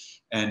all.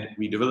 And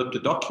we developed a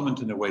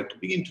document in a way to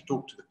begin to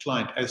talk to the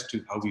client as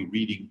to how we're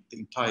reading the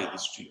entire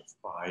history of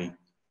Baha'i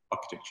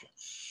architecture.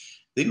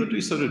 Then what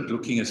we started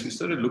looking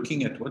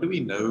at, what do we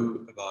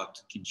know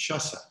about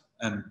Kinshasa,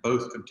 and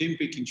both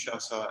contemporary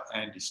Kinshasa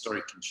and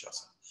historic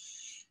Kinshasa.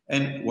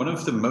 And one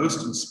of the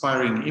most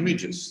inspiring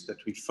images that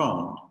we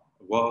found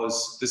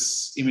was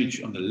this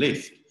image on the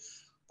left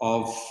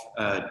of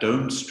a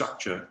dome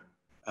structure.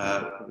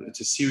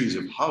 It's a series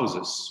of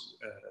houses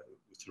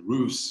with the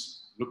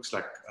roofs, looks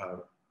like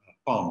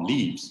palm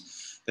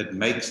leaves, that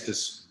makes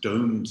this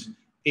domed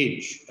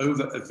edge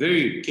over a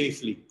very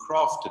carefully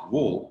crafted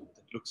wall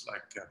that looks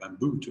like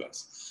bamboo to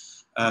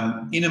us,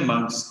 in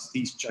amongst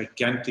these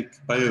gigantic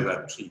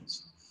baobab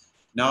trees.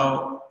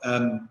 Now,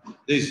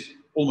 there's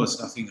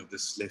almost nothing of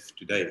this left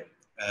today.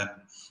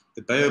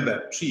 The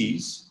baobab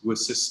trees were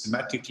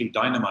systematically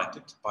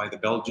dynamited by the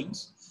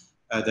Belgians.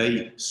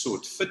 They saw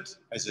it fit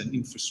as an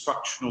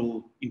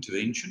infrastructural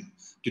intervention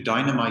to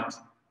dynamite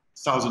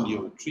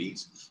 1,000-year-old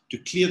trees, to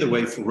clear the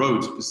way for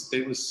roads, because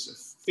there was a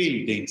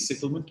fairly dense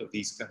settlement of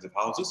these kinds of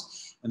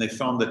houses, and they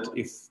found that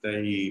if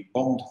they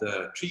bombed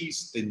the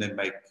trees, then they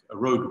make a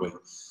roadway.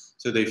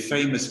 So they're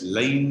famous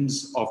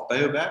lanes of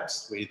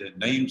baobabs, where the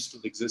names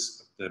still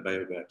exist, but the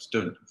baobabs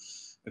don't.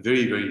 A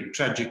very, very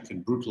tragic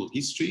and brutal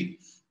history.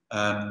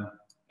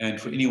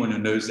 And for anyone who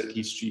knows that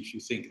history, if you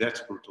think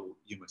that's brutal,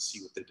 you must see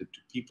what they did to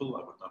people. I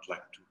would not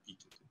like to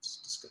repeat it.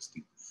 It's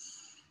disgusting.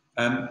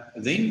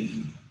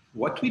 Then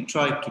what we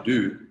tried to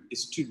do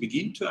is to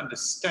begin to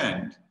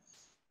understand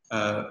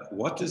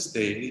what is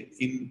there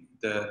in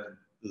the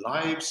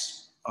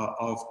lives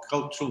of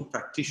cultural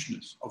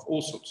practitioners of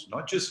all sorts,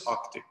 not just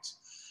architects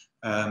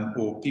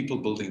or people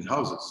building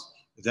houses,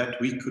 that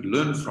we could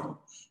learn from.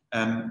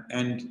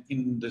 And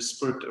in the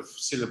spirit of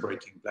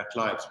celebrating Black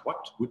lives,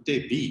 what would there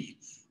be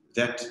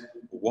that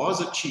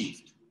was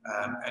achieved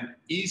and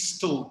is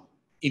still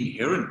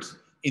inherent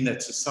in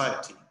that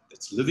society,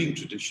 that's living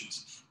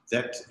traditions,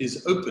 that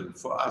is open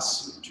for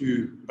us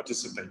to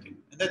participate in?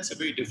 And that's a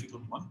very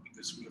difficult one,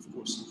 because we, of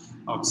course,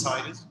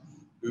 outsiders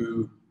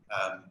who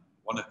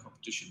won a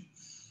competition.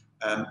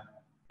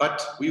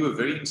 But we were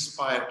very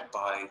inspired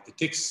by the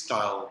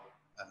textile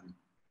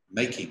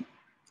making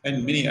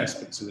and many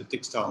aspects of the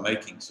textile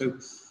making. So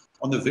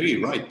on the very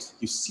right,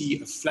 you see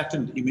a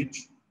flattened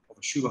image of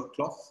a shuba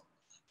cloth,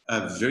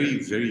 a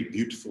very, very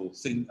beautiful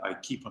thing. I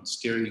keep on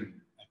staring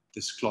at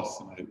this cloth,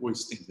 and I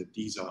always think that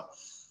these are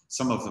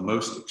some of the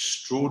most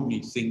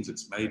extraordinary things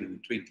that's made in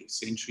the 20th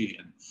century.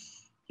 And,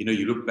 you know,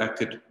 you look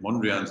back at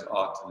Mondrian's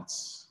art, and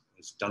it's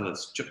as dull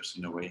as chips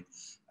in a way,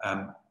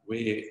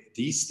 where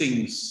these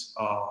things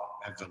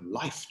have a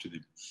life to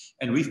them.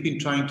 And we've been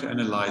trying to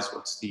analyze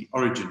what's the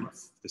origin of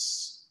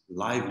this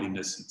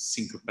liveliness and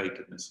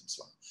syncopatedness and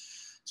so on.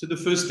 So the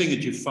first thing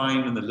that you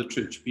find in the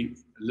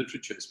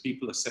literature is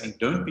people are saying,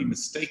 don't be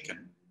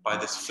mistaken by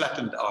this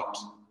flattened out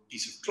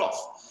piece of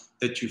cloth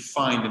that you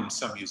find in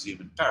some museum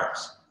in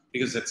Paris,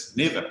 because that's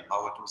never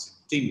how it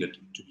was intended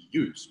to be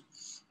used.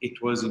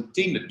 It was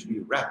intended to be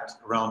wrapped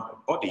around a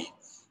body,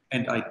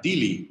 and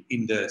ideally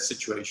in the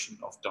situation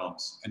of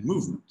dance and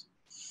movement.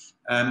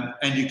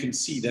 And you can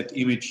see that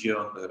image here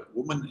on the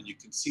woman, and you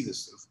can see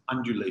this sort of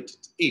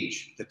undulated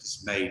edge that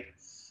is made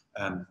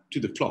to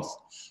the cloth.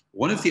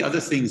 One of the other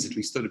things that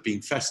we started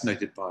being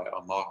fascinated by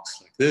are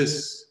marks like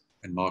this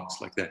and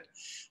marks like that.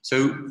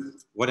 So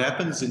what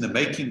happens in the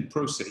making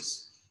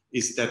process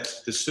is that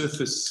the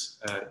surface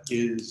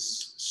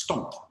is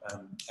stomped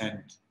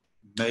and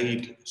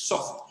made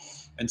soft.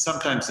 And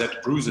sometimes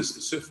that bruises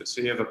the surface.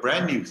 So you have a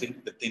brand new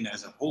thing that then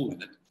has a hole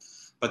in it.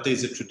 But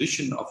there's a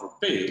tradition of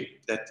repair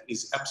that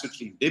is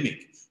absolutely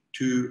endemic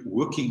to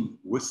working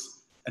with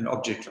an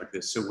object like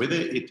this. So whether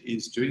it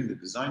is during the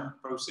design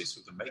process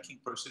or the making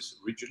process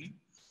originally,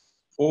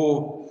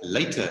 or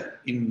later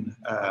in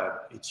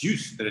its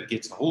use that it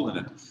gets a hole in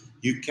it,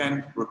 you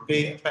can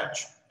repair a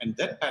patch. And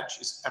that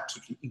patch is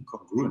absolutely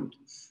incongruent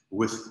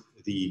with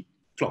the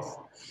cloth.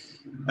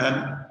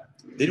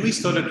 Then we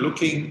started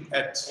looking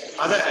at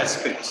other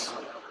aspects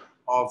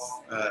of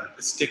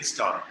this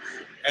textile.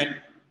 And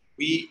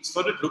we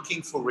started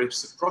looking for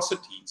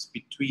reciprocities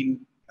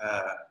between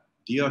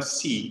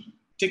DRC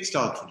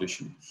textile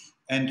tradition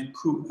and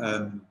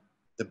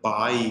the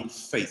Baha'i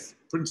faith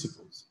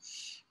principles.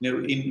 Now,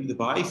 in the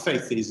Baha'i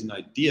faith, there is an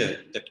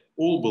idea that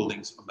all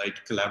buildings are made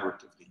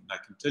collaboratively. And I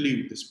can tell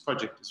you this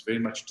project is very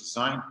much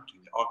designed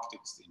between the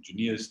architects, the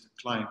engineers, the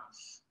client,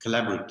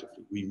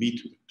 collaboratively. We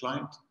meet with the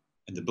client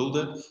and the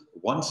builder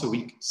once a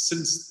week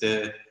since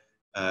the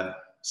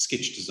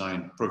sketch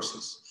design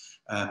process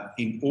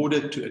in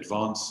order to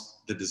advance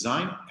the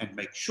design and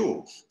make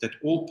sure that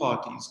all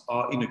parties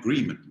are in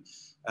agreement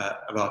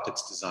about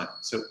its design.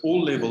 So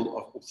all level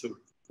of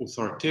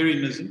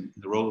authoritarianism,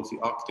 the role of the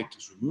architect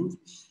is removed,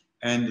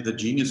 and the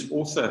genius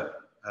author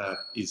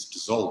is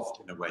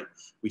dissolved in a way.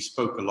 We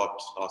spoke a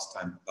lot last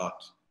time about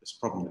this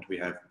problem that we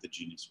have with the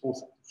genius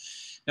author.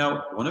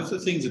 Now, one of the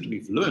things that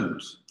we've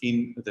learned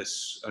in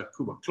this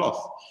Kuba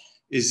cloth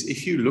is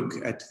if you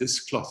look at this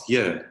cloth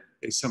here,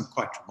 there's some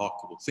quite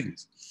remarkable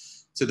things.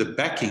 So the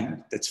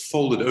backing that's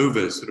folded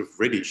over sort of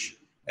reddish,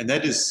 and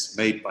that is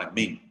made by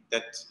men.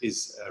 That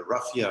is a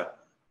raffia,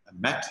 a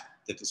mat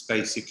that is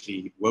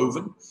basically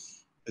woven,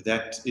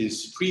 that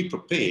is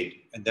pre-prepared,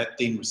 and that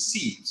then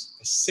receives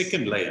a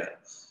second layer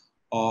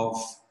of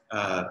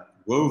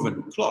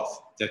woven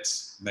cloth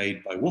that's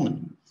made by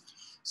women.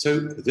 So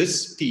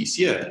this piece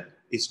here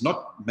is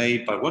not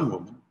made by one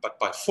woman, but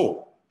by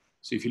four.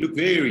 So if you look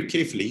very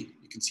carefully,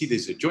 you can see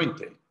there's a joint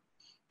there,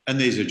 and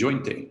there's a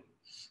joint there.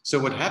 So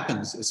what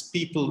happens is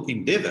people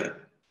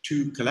endeavor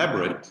to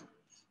collaborate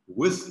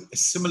with a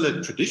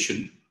similar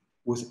tradition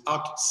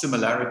without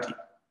similarity.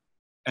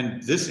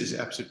 And this is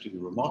absolutely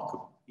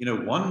remarkable. You know,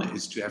 one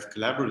is to have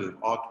collaborative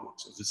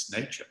artworks of this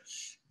nature,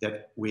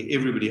 that where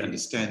everybody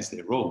understands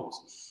their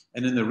roles.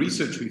 And in the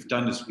research we've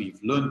done is we've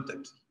learned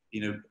that,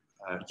 you know,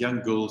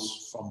 young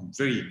girls from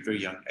very,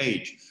 very young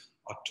age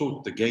are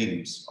taught the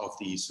games of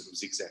these sort of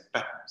zigzag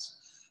patterns,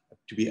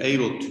 to be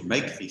able to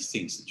make these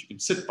things that you can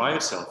sit by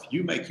yourself,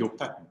 you make your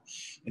pattern.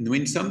 And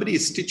when somebody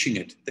is stitching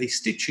it, they're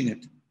stitching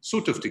it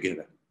sort of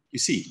together. You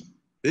see,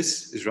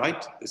 this is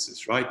right, this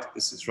is right,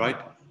 this is right.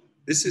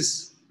 This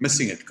is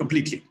missing it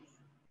completely.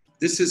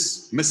 This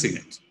is missing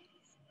it.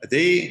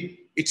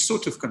 it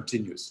sort of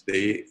continues.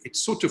 It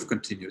sort of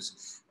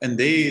continues, and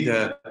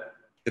there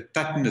the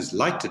pattern is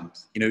lightened,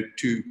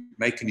 to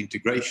make an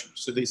integration.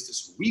 So there's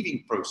this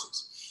weaving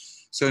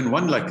process. So in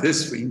one like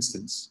this, for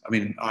instance, I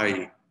mean,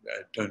 I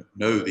don't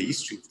know the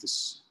history of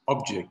this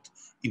object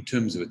in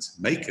terms of its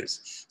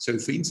makers. So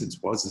for instance,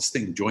 was this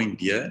thing joined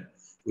here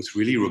with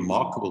really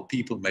remarkable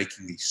people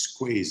making these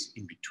squares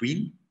in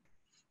between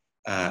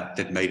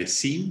that made a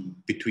seam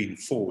between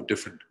 4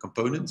 different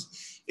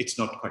components? It's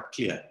not quite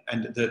clear.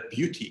 And the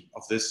beauty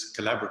of this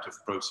collaborative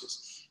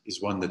process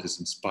is one that has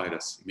inspired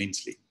us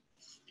immensely.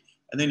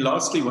 And then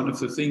lastly, one of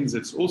the things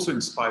that's also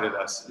inspired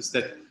us is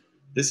that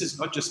this is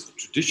not just a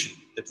tradition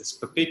that is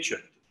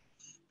perpetuated,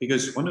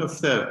 because one of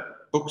the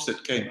books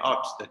that came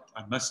out that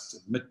I must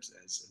admit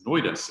has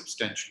annoyed us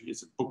substantially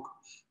is a book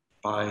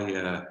by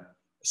a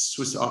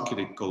Swiss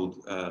architect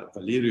called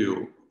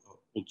Valerio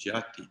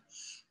Olgiati,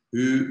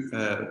 who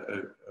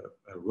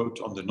wrote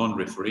on the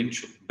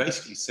non-referential,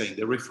 basically saying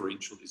the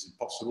referential is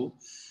impossible.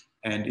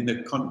 And in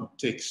the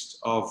context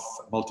of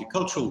a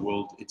multicultural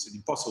world, it's an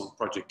impossible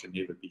project, can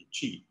never be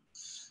achieved.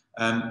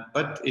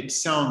 But it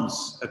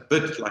sounds a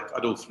bit like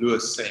Adolf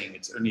Lewis saying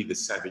it's only the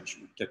savage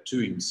who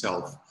tattoo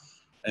himself,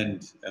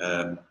 and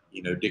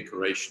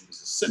decoration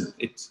is a sin.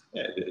 It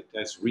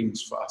has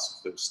rings for us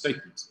of those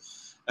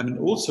statements. I mean,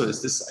 also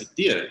there's this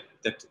idea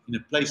that in a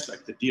place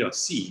like the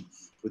DRC,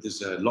 where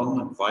there's a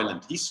long and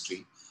violent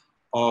history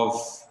of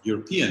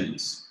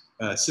Europeans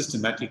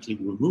systematically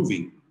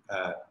removing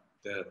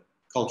the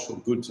cultural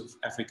goods of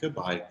Africa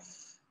by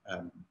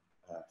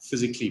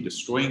physically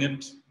destroying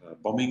it,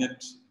 bombing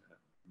it,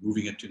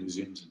 moving it to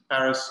museums in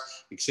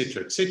Paris,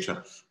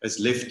 etc., has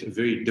left a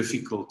very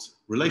difficult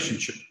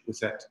relationship with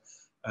that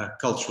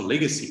cultural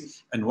legacy,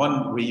 and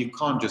one where you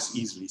can't just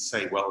easily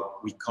say, well,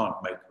 we can't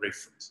make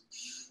reference.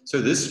 So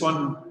this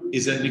one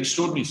is an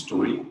extraordinary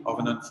story of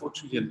an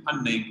unfortunately an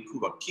unnamed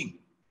Kuba king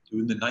who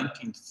in the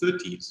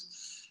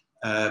 1930s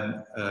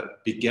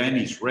began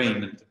his reign.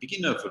 And at the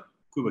beginning of a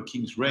Kuba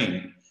king's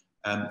reign,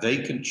 they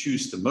can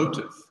choose the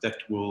motive that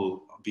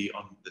will be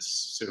on the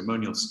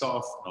ceremonial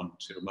staff and on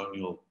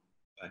ceremonial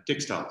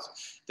textiles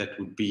that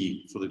would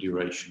be for the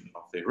duration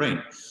of their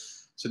reign.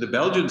 So the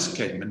Belgians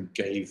came and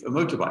gave a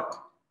motorbike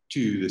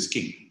to this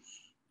king.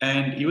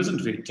 And he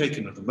wasn't very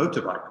taken with the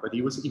motorbike, but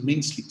he was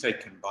immensely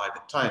taken by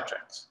the tire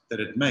tracks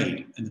that it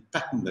made and the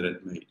pattern that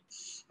it made.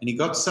 And he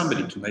got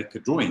somebody to make a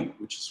drawing,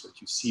 which is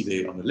what you see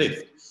there on the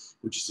left,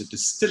 which is a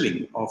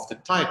distilling of the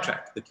tire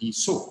track that he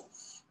saw.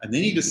 And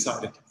then he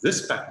decided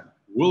this pattern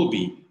will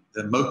be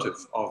the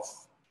motive of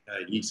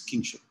his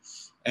kingship.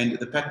 And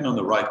the pattern on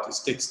the right is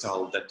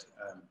textile that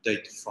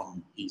date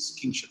from his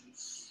kingship.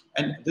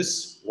 And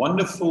this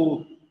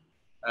wonderful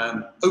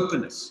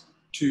openness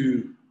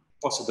to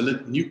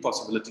new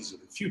possibilities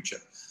of the future,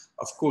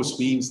 of course,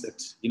 means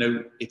that,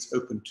 it's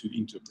open to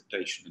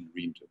interpretation and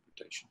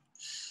reinterpretation.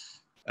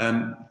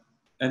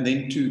 And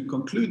then to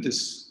conclude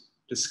this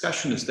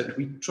discussion is that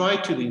we try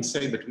to then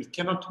say that we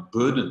cannot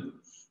burden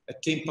a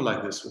temple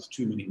like this with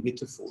too many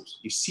metaphors.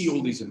 You see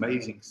all these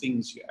amazing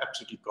things, you're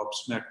absolutely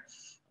gobsmacked.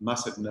 I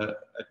must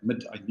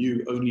admit, I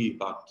knew only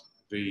about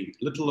very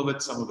little of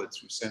it, some of it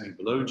through Sami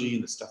Belogi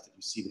and the stuff that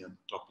you see there on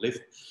the top left.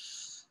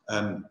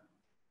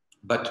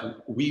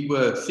 But we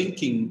were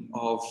thinking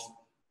of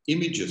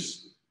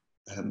images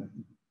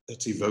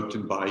that's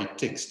evoked by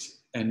text.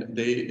 And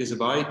there is a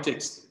Baha'i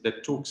text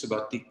that talks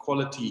about the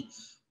equality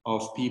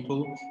of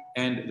people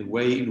and the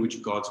way in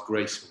which God's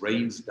grace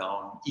rains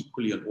down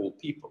equally on all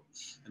people.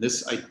 And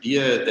this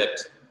idea that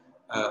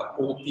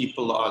all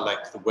people are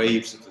like the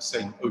waves of the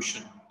same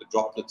ocean, the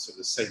droplets of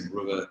the same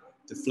river,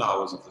 the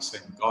flowers of the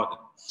same garden.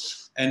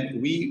 And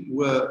we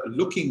were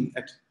looking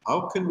at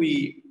how can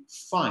we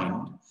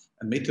find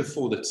a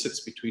metaphor that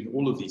sits between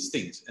all of these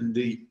things, and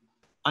the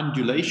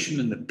undulation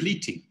and the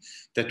pleating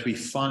that we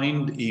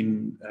find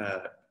in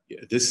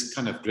this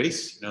kind of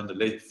dress. On the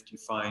left you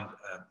find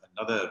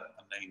another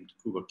unnamed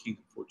Kuba king,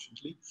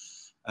 unfortunately,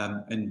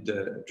 and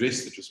the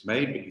dress that was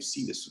made, but you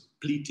see this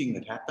pleating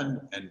that happened,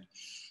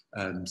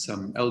 and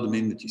some elder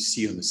men that you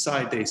see on the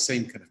side there,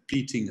 same kind of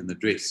pleating in the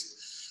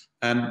dress.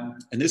 And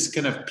this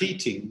kind of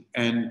pleating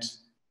and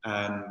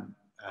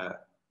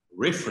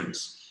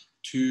reference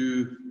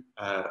to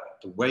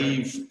the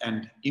wave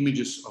and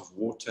images of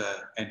water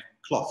and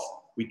cloth,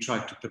 we try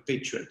to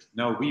perpetuate.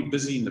 Now, we're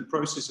busy in the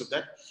process of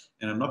that,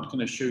 and I'm not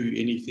going to show you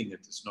anything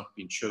that has not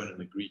been shown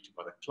and agreed to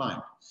by the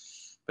client.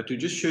 But to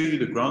just show you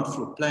the ground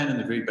floor plan in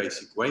a very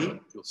basic way,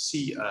 you'll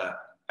see an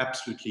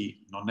absolutely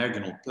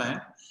nonagonal plan.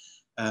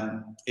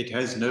 It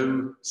has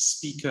no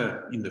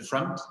speaker in the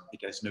front,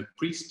 it has no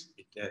priest,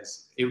 it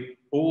has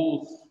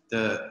all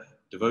the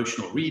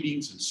devotional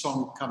readings and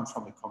song come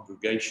from the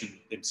congregation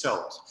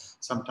themselves.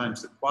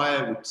 Sometimes the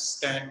choir would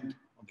stand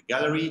on the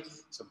gallery,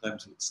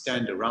 sometimes it would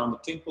stand around the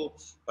temple,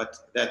 but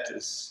that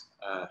is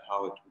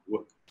how it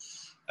would work.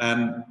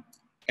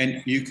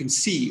 And you can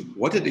see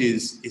what it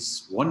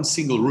is one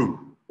single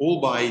room. All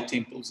Baha'i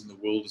temples in the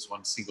world is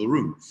one single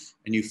room.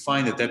 And you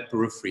find that that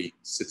periphery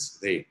sits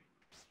there.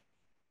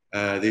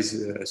 There's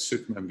a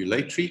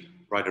circumambulatory,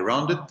 right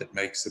around it that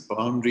makes the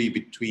boundary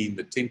between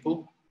the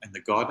temple and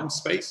the garden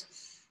space.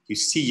 You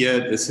see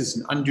here, this is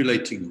an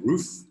undulating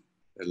roof,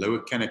 a lower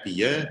canopy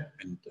here,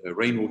 and a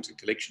rainwater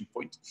collection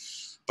point.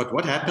 But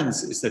what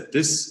happens is that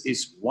this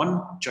is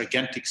one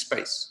gigantic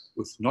space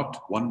with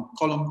not one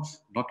column,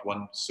 not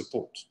one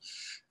support.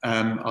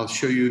 I'll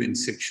show you in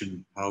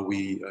section how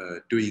we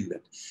are doing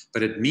that.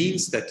 But it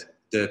means that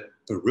the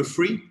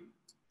periphery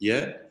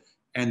here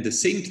and the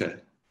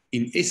center,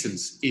 in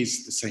essence,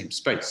 is the same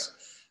space.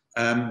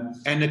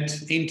 And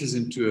it enters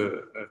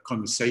into a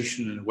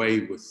conversation in a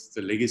way with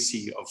the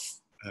legacy of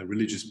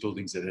religious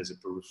buildings that has a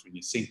periphery in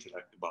the center,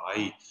 like the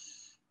Baha'i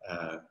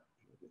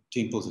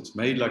temples, it's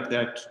made like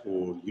that,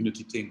 or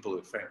Unity Temple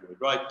that Frank Lloyd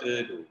Wright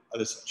did, or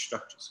other such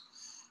structures.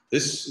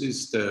 This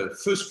is the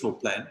first floor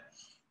plan,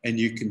 and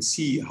you can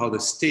see how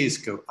the stairs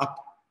go up,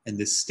 and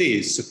the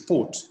stairs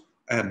support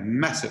a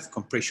massive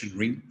compression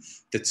ring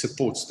that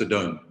supports the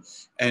dome.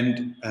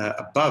 And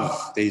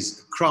above, there's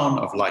a crown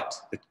of light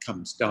that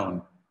comes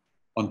down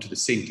onto the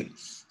center.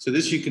 So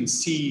this, you can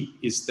see,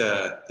 is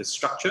the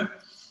structure.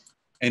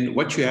 And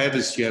what you have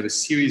is you have a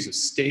series of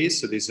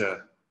stairs. So there's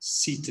a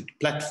seated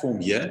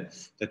platform here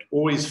that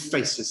always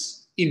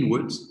faces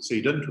inwards. So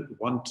you don't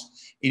want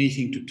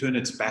anything to turn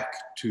its back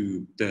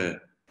to the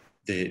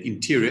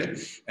interior.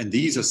 And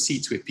these are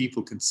seats where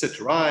people can sit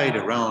right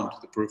around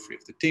the periphery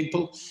of the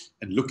temple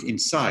and look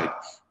inside.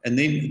 And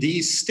then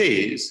these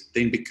stairs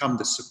then become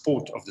the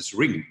support of this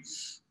ring.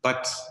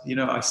 But, you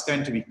know, I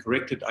stand to be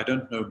corrected. I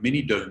don't know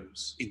many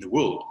domes in the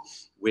world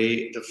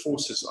where the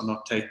forces are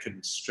not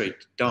taken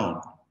straight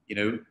down, you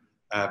know,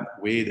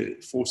 where the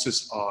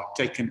forces are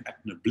taken at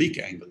an oblique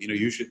angle. You know,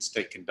 usually it's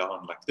taken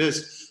down like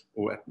this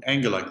or at an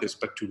angle like this,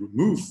 but to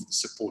remove the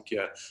support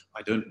here,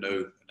 I don't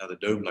know another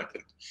dome like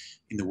that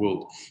in the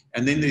world.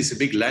 And then there's a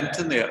big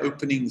lantern. There are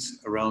openings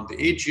around the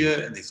edge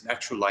here, and there's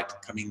natural light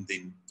coming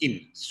then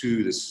in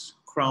through this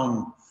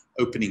crown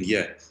opening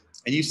here.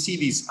 And you see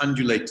these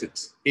undulated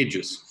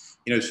edges,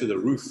 you know, so the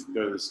roof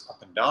goes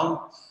up and down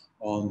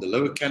on the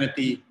lower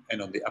canopy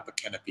and on the upper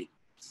canopy.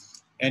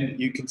 And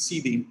you can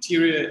see the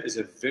interior is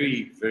a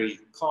very, very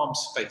calm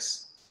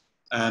space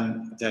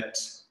that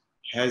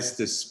has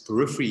this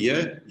periphery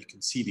here. You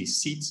can see these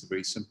seats, a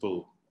very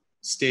simple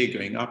stair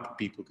going up.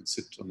 People can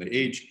sit on the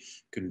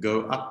edge, can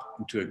go up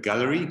into a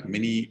gallery.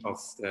 Many of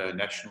the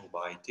National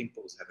Baha'i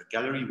temples have a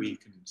gallery where you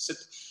can sit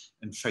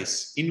and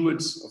face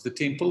inwards of the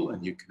temple,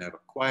 and you can have a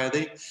choir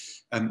there.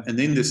 And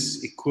then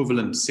this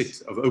equivalent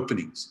set of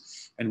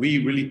openings. And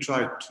we really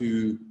try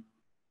to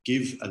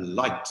give a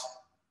light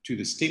to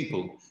this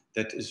temple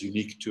that is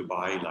unique to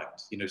Baha'i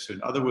light. You know, so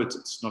in other words,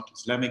 it's not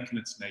Islamic in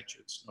its nature,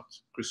 it's not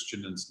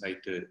Christian in its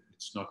nature,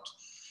 it's not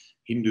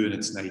Hindu in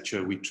its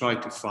nature. We try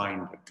to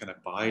find a kind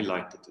of Baha'i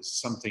light that is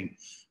something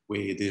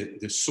where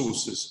the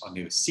sources are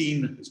never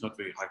seen, there's not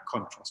very high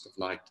contrast of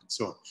light and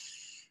so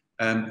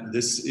on.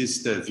 This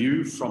is the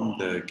view from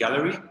the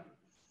gallery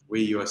where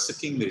you are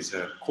sitting. There's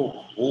a cork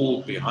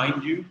wall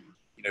behind you,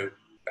 you know,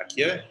 back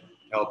here,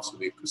 it helps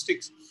with the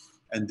acoustics.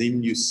 And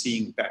then you're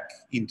seeing back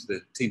into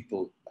the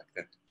temple like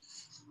that.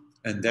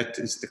 And that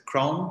is the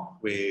crown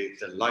where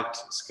the light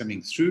is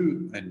coming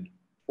through, and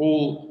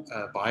all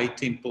Baha'i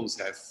temples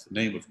have the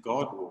name of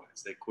God, or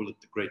as they call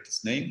it, the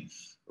greatest name,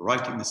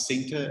 right in the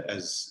center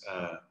as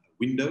a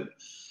window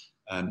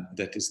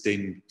that is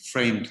then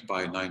framed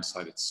by a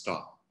 9-sided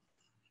star.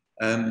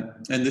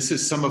 And this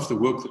is some of the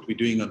work that we're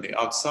doing on the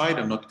outside.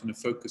 I'm not going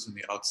to focus on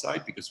the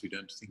outside because we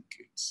don't think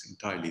it's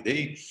entirely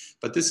there.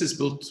 But this is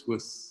built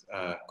with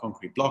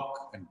concrete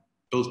block and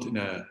built in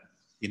a,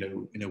 you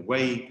know, in a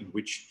way in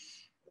which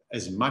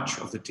as much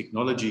of the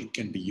technology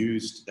can be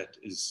used that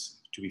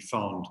is to be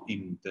found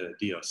in the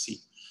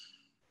DRC.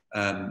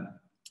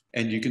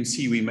 And you can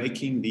see we're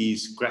making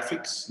these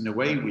graphics in a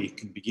way where you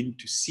can begin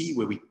to see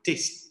where we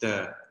test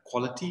the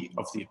quality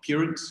of the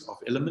appearance of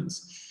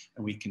elements,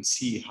 and we can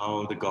see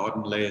how the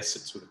garden layer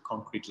sits with a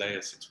concrete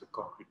layer, sits with a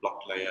concrete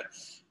block layer,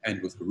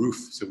 and with a roof.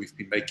 So we've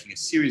been making a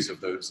series of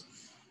those.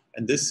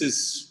 And this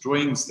is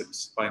drawings that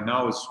by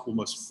now is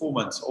almost 4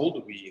 months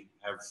old. We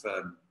have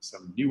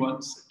some new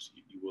ones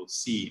that you will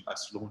see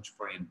us launch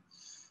for in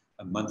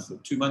a month or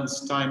 2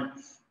 months' time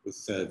with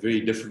a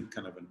very different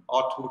kind of an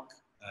artwork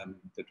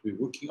that we're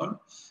working on.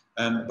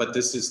 But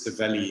this is the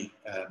valley,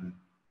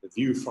 the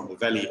view from the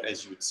valley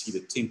as you would see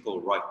the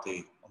temple right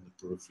there on the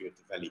periphery of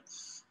the valley.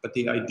 But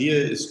the idea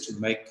is to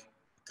make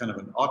kind of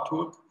an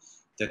artwork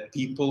that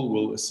people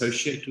will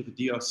associate with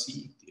the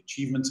DRC, the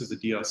achievements of the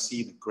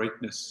DRC, the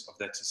greatness of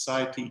that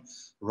society,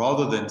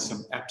 rather than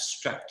some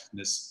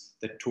abstractness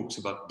that talks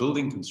about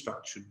building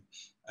construction,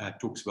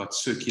 talks about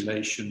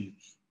circulation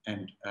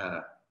and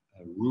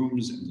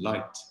rooms and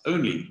light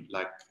only,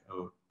 like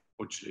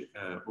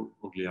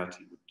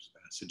Ogliati would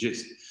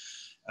suggest.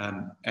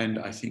 And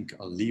I think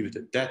I'll leave it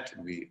at that,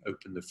 and we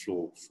open the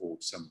floor for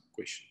some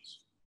questions.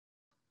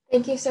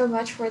 Thank you so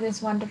much for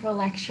this wonderful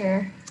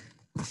lecture.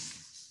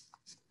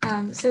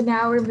 So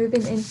now we're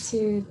moving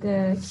into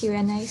the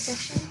Q&A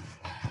session.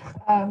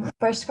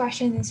 First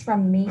question is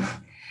from me.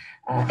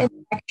 In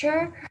the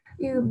lecture,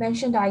 You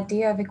mentioned the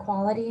idea of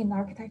equality in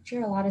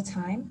architecture a lot of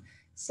time.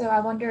 So I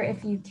wonder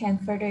if you can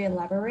further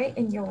elaborate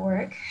in your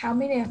work, how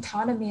many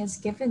autonomy is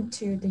given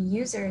to the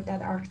user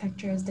that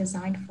architecture is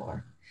designed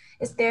for?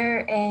 Is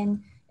there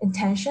an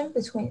intention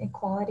between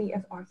equality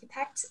of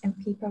architects and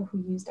people who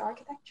use the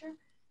architecture?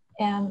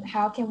 And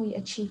how can we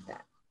achieve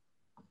that?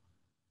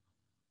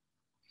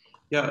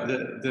 Yeah,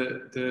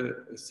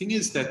 the thing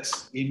is that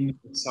in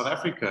South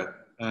Africa,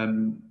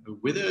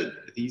 whether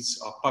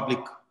these are public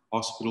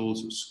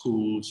hospitals or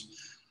schools,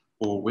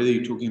 or whether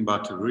you're talking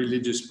about a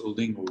religious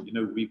building, or, you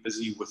know, we're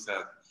busy with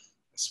a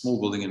small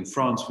building in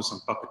France for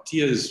some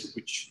puppeteers,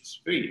 which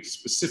is a very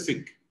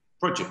specific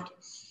project.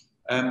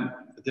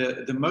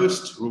 The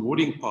most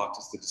rewarding part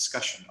is the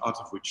discussion out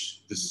of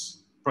which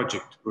this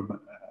project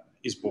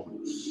is born.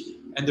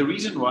 And the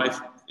reason why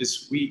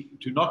is we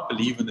do not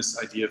believe in this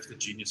idea of the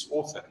genius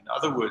author. In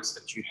other words,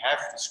 that you have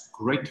this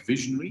great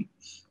visionary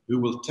who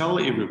will tell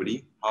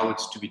everybody how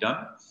it's to be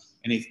done.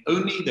 And if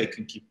only they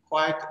can keep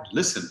quiet and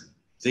listen,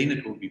 then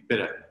it will be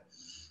better.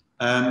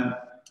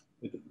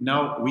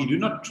 Now, we do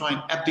not try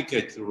and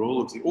abdicate the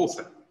role of the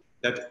author.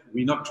 That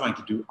we're not trying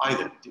to do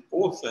either. The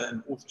author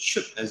and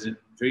authorship has a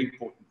very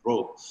important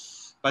role.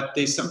 But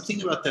there's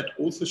something about that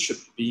authorship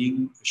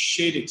being a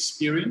shared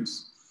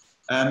experience,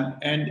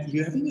 and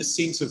you're having a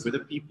sense of whether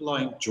people are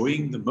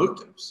enjoying the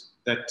motives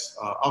that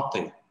are out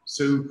there.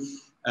 So,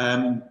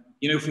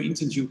 you know, for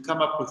instance, you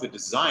come up with a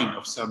design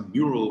of some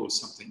mural or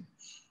something,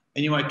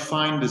 and you might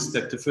find is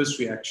that the first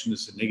reaction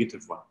is a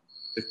negative one.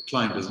 The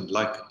client doesn't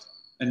like it.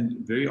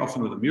 And very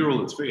often with a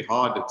mural, it's very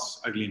hard,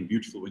 it's ugly and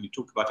beautiful. When you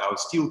talk about how a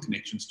steel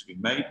connection's to be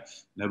made,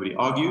 nobody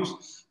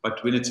argues.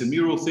 But when it's a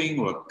mural thing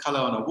or a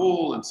color on a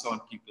wall and so on,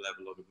 people have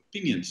a lot of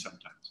opinions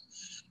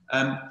sometimes.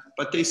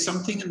 But there's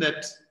something in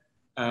that,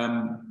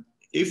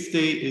 if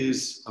there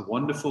is a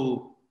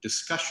wonderful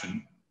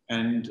discussion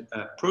and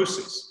a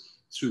process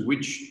through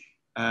which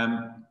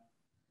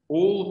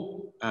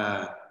all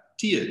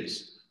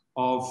tiers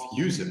of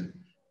user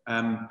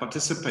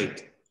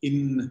participate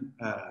in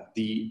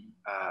the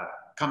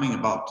coming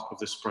about of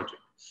this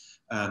project,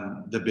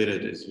 the better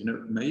it is. You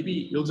know,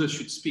 maybe Ilze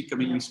should speak. I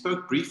mean, we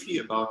spoke briefly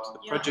about the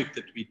project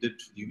that we did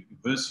for the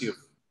University of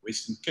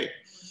Western Cape,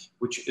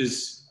 which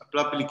is a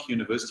public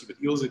university, but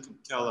Ilze can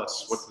tell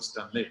us what was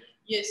done there.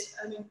 Yes,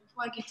 I mean,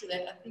 before I get to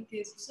that, I think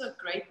there's also a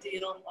great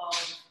deal of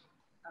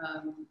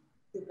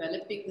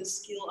developing the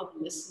skill of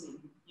listening,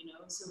 you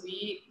know. So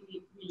we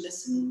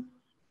listen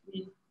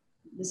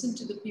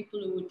to the people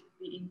who would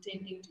be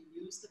intending to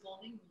use the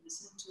building. We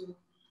listen to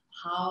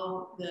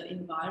how the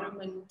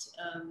environment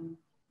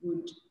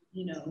would,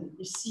 you know,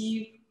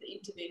 receive the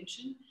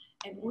intervention.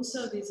 And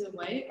also there's a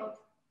way of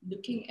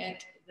looking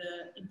at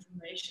the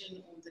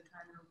information or the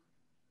kind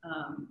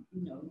of,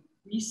 you know,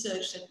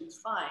 research that we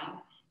find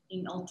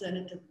in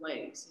alternative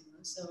ways, you know.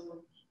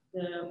 So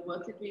the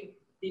work that we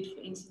did,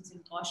 for instance,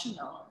 in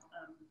Rationale,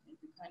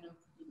 the kind of,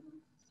 you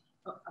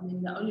know, I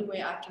mean, the only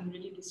way I can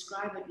really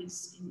describe it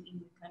is in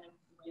the kind of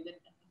way that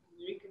I think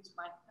Americans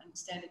might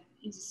understand it,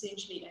 is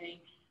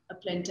essentially a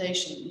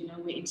plantation, you know,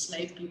 where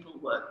enslaved people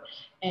work.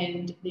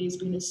 And there's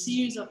been a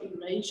series of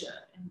erasure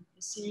and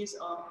a series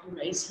of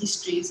erased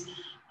histories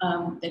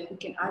that we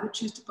can either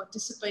choose to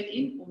participate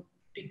in or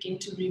begin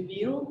to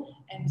reveal.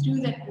 And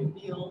through that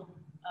reveal,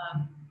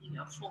 you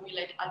know,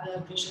 formulate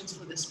other visions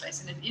for this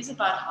space. And it is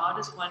about how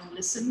does one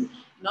listen,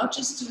 not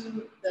just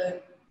to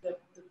the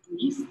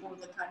brief or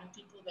the kind of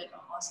people that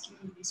are asking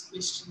you these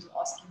questions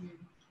or asking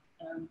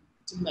you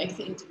to make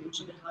the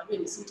intervention, but how do we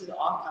listen to the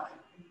archive?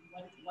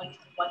 And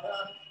what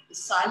are the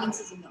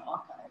silences in the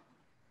archive?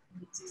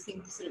 And to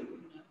think through,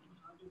 you know, and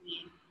how do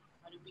we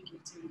begin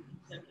to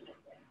interpolate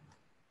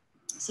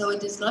that? So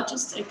it is not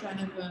just a kind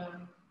of a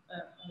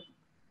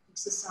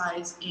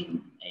exercise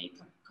in a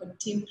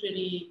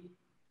contemporary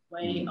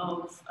way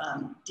of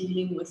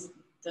dealing with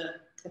the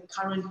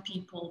current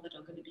people that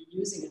are going to be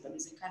using it, but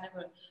it's a kind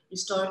of a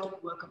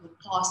restorative work of the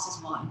past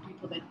as well, and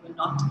people that were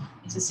not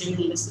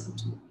necessarily listened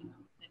to, you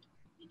know, that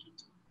we need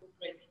to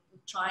incorporate, we're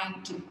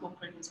trying to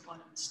incorporate as part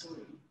of the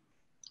story.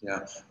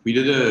 Yeah, we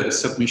did a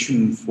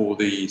submission for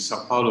the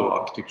Sao Paulo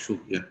Architectural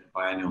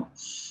Biennial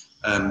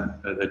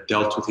that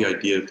dealt with the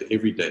idea of the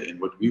everyday,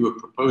 and what we were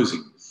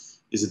proposing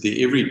is that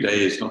the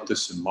everyday is not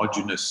this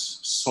homogeneous,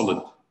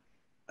 solid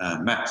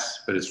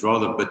mass, but it's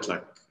rather a bit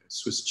like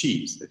Swiss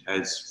cheese that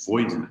has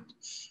voids in it.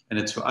 And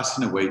it's for us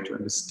in a way to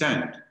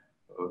understand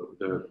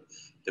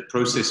the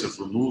process of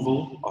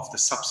removal of the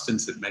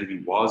substance that maybe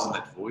was in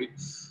that void,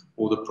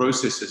 or the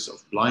processes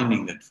of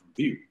blinding that from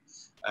view,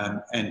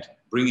 and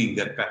bringing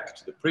that back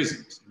to the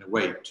present in a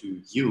way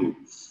to yield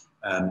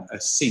a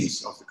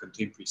sense of the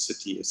contemporary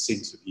city, a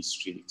sense of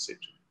history, etc.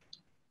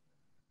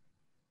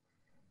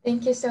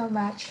 Thank you so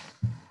much.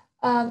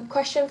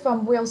 Question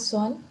from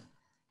Wilson.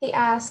 He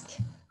asked,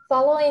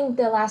 following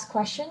the last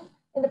question,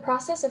 in the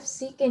process of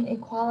seeking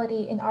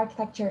equality in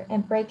architecture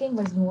and breaking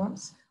with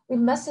norms, we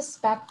must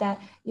suspect that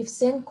you've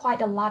seen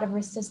quite a lot of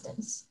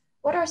resistance.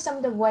 What are some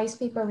of the ways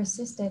people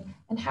resisted,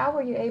 and how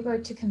were you able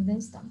to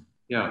convince them?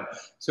 Yeah,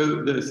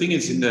 so the thing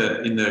is, in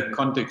the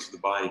context of the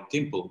Baha'i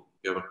temple,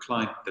 you have a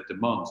client that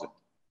demands it.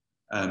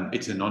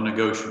 It's a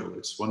non-negotiable.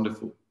 It's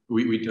wonderful.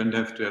 We don't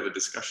have to have a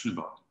discussion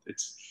about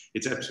it.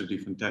 It's absolutely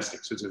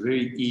fantastic. So it's a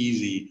very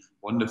easy,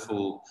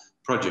 wonderful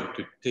project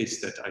to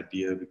test that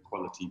idea of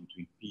equality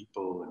between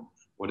people and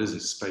what does a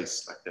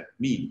space like that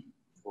mean,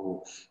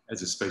 or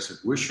as a space of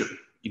worship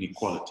in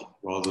equality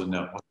rather than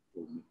a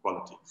hospital in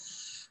equality.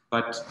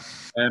 But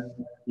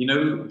you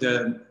know,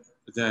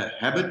 the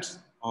habit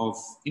of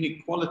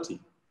inequality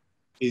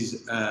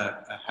is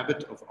a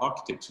habit of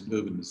architects and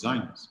urban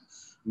designers.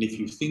 And if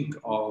you think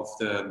of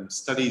the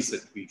studies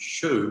that we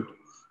showed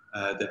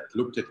that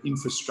looked at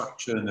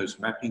infrastructure and those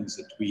mappings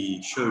that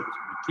we showed in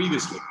the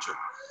previous lecture,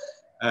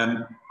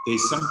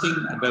 there's something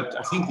that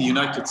I think the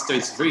United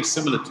States is very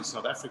similar to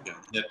South Africa,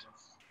 that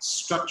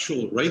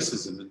structural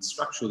racism and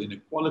structural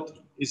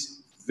inequality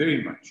is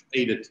very much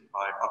aided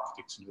by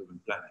architects and urban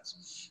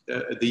planners.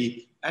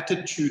 The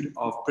attitude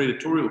of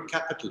predatorial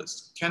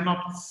capitalists cannot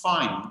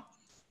find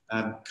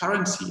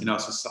currency in our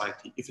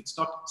society if it's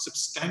not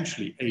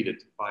substantially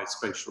aided by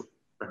spatial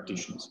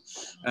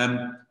practitioners.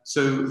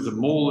 So the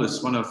mall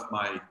is one of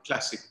my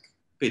classic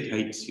pet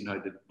hates. You know, I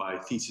did my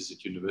thesis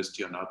at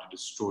university on how to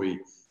destroy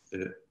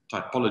the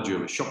typology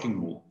of a shopping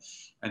mall.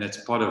 And it's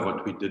part of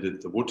what we did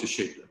at the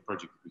watershed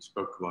project we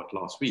spoke about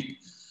last week.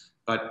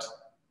 But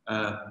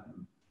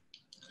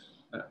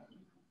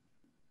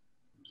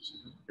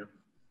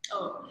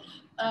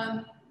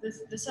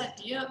this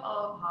idea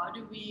of how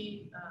do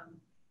we,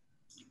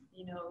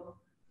 you know,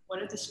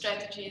 what are the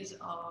strategies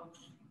of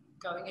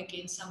going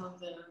against some of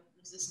the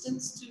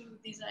resistance to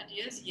these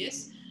ideas?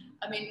 Yes,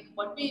 I mean,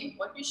 what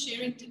we're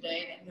sharing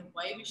today and the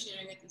way we're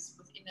sharing it is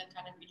within a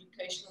kind of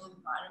educational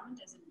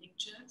environment as a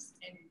lecture,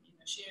 and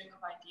sharing of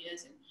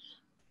ideas and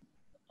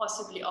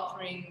possibly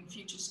offering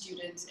future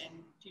students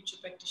and future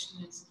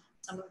practitioners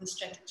some of the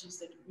strategies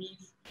that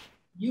we've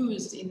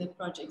used in the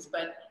projects.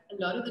 But a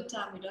lot of the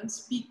time we don't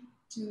speak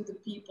to the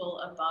people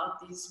about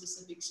these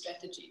specific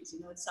strategies.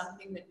 It's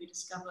something that we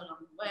discover along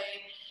the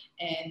way,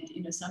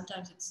 and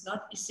sometimes it's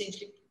not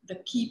essentially the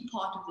key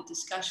part of the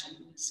discussion.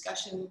 The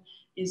discussion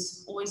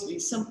is always very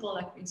simple.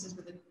 Like, for instance,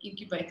 with an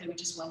incubator, we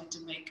just wanted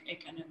to make a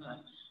kind of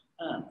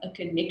a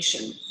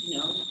connection,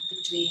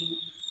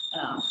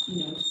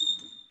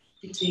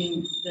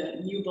 between the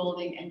new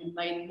building and the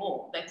main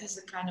mall. That is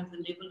the kind of the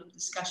level of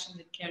discussion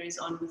that carries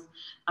on with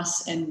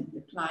us and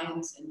the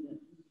clients and the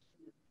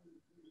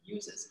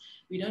users.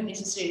 We don't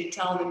necessarily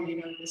tell them,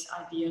 this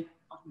idea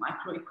of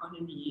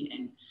microeconomy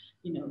and,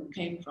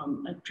 came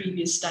from a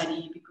previous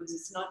study, because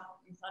it's not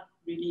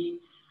really,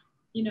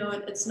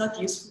 it's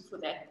not useful for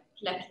that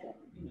platform.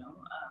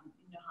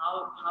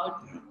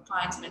 How it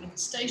finds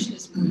manifestation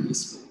is more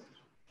useful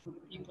for the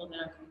people that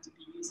are going to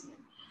be using it.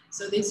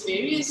 So there's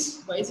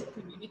various ways of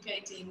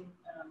communicating.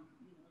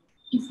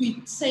 If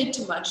we say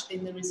too much,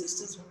 then the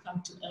resistance will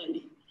come too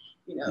early.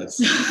 Yes.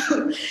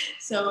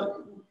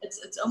 So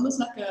it's almost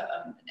like an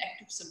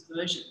act of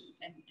subversion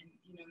and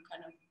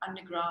kind of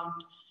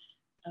underground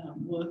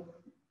work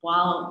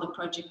while the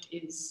project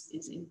is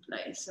in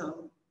play.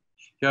 So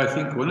yeah, I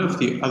think one of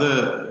the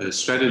other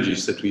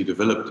strategies that we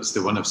developed is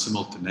the one of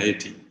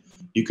simultaneity.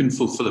 You can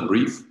fulfill a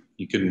brief.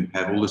 You can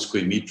have all the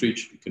square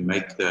meterage. You can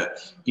make the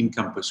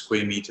income per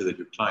square meter that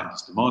your client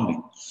is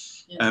demanding.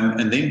 Yeah.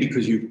 And then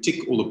because you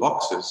tick all the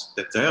boxes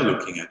that they are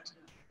looking at,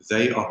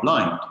 they are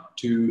blind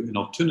to an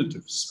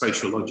alternative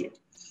spatial logic.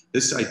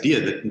 This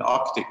idea that an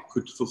architect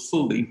could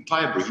fulfill the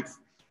entire brief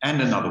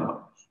and another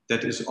one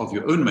that is of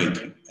your own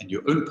making and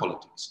your own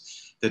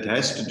politics, that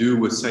has to do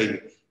with, say,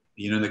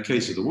 in the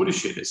case of the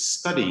watershed, is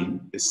studying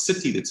the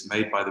city that's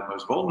made by the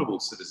most vulnerable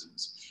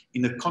citizens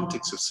in the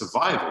context of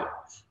survival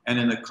and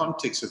in the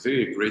context of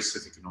very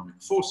aggressive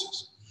economic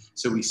forces.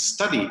 So we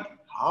studied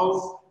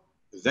how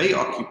they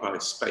occupy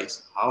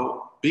space,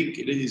 how big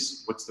it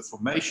is, what's the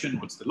formation,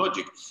 what's the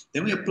logic.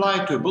 Then we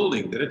apply it to a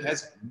building that it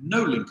has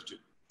no link to.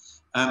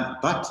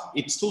 But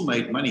it still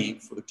made money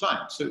for the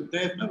client. So they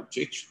have no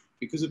objection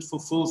because it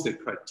fulfills their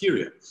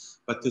criteria.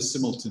 But the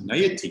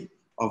simultaneity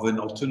of an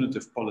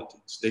alternative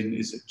politics then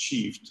is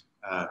achieved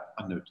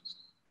unnoticed.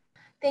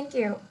 Thank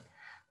you.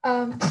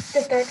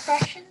 The third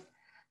question,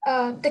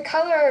 the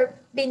color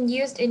being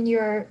used in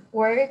your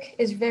work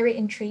is very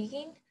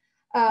intriguing.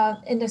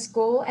 In the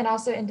school and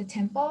also in the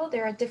temple,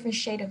 there are different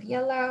shades of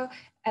yellow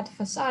at the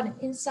facade and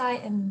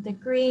inside, and the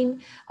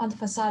green on the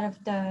facade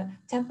of the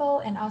temple,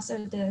 and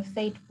also the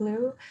fade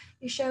blue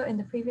you showed in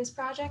the previous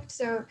project.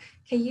 So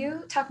can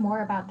you talk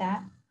more about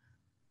that?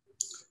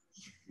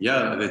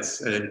 Yeah,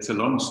 it's a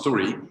long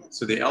story.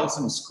 So the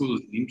Elsen School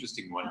is an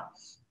interesting one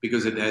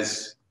because it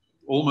has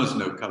almost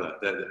no color,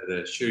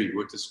 the Sherry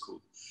Water School.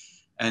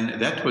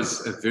 And that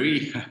was a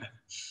very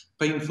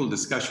painful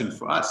discussion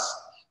for us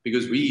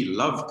because we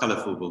love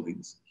colorful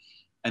buildings.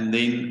 And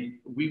then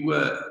we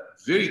were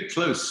very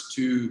close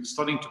to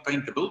starting to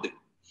paint the building.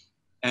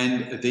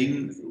 And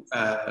then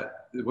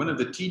one of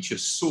the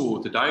teachers saw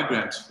the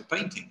diagrams for the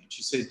painting. And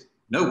she said,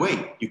 no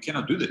way, you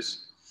cannot do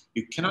this.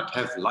 You cannot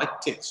have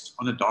light text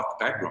on a dark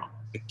background.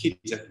 The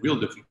kids had real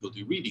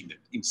difficulty reading that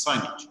in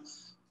signage.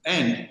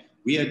 And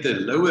we had the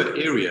lower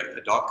area,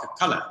 a darker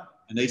color.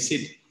 And they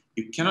said,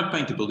 you cannot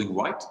paint a building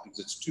white because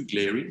it's too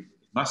glaring.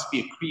 It must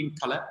be a cream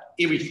color.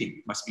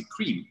 Everything must be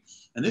cream.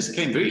 And this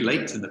came very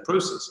late in the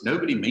process.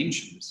 Nobody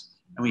mentioned this.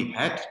 And we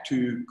had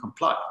to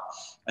comply.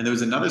 And there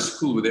was another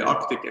school where the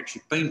architect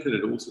actually painted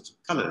it all sorts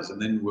of colors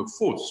and then were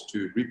forced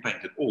to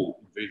repaint it all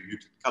in very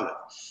muted color.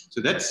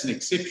 So that's an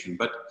exception.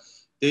 But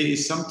there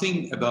is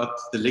something about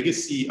the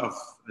legacy of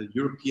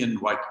European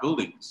white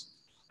buildings.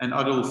 And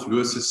Adolf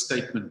Loos's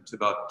statement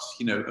about,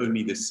 you know,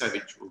 only the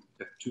savage will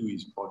tattoo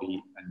his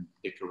body and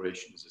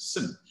decoration is a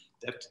sin.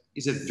 That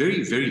is a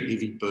very, very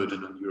heavy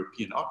burden on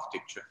European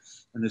architecture.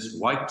 And this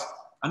white,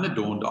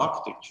 unadorned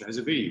architecture has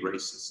a very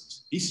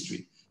racist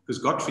history.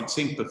 Because Gottfried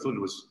Semper thought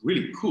it was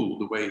really cool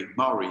the way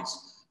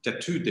Maoris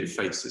tattooed their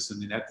faces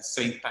and then had the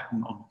same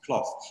pattern on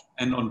cloth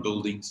and on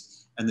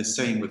buildings and the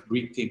same with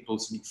Greek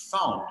temples. And he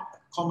found a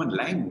common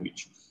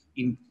language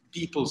in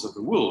peoples of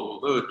the world,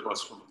 although it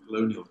was from a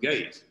colonial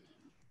gaze.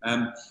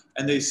 And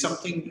there's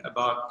something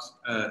about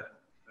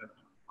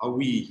how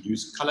we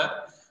use color,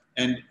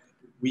 and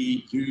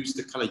we use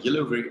the color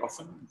yellow very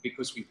often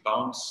because we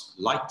bounce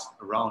light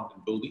around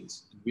in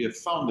buildings. And we have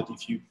found that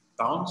if you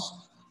bounce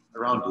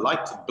around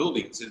light in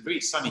buildings in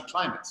very sunny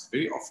climates,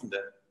 very often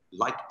the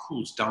light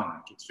cools down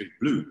and gets very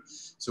blue.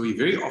 So we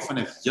very often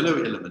have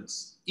yellow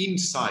elements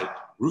inside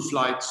roof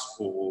lights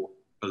or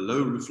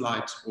below roof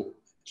lights or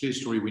clear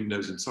story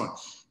windows and so on,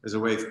 as a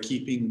way of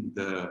keeping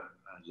the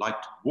light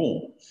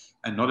warm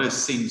and not a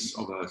sense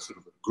of a sort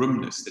of a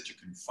grimness that you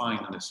can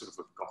find in a sort of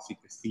a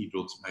Gothic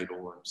cathedral that's made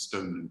all of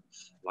stone and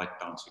light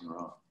bouncing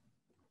around.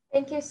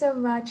 Thank you so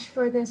much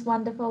for this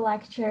wonderful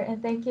lecture,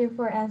 and thank you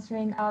for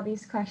answering all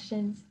these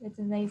questions. It's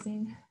an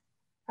amazing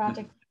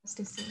project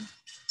to see.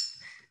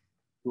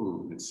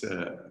 Cool. It's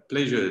a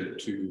pleasure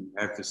to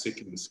have the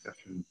second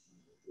discussion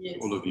with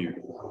all of you.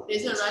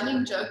 There's a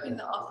running joke in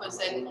the office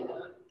that, you know,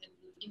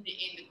 in the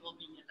end it will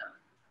be yellow.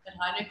 But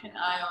Heinrich and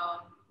I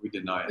are... We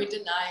deny it. We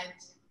deny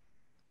it.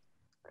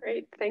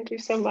 Great, thank you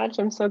so much.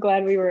 I'm so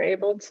glad we were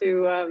able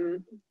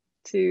to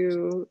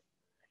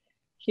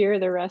hear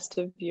the rest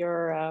of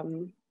your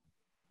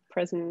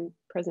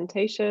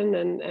presentation,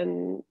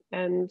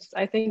 and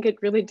I think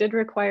it really did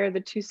require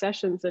the 2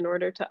 sessions in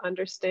order to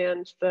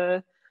understand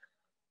the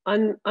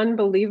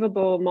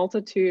unbelievable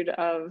multitude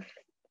of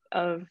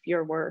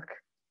your work.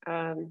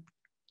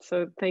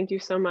 So thank you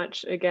so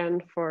much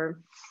again for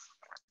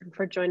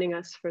joining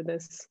us for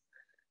this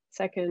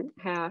second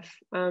half.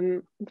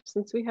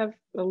 Since we have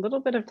a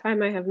little bit of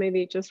time, I have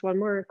maybe just one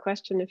more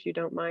question, if you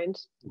don't mind,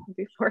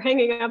 before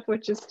hanging up,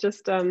 which is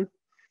just, I'm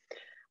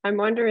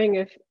wondering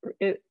if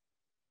it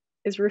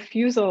is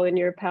refusal in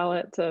your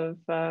palette of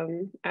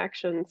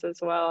actions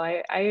as well.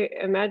 I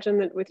imagine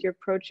that with your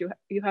approach,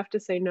 you have to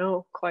say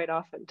no quite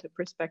often to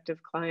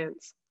prospective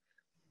clients.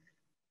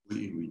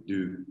 We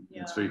do.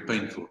 Yeah. It's very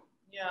painful.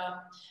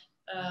 Yeah.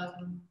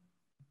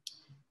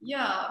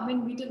 Yeah, I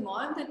mean, we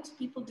demand that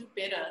people do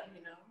better,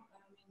 you know.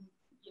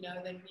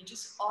 That we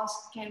just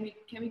ask, can we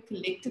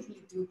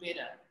collectively do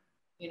better?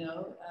 You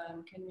know,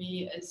 can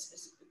we,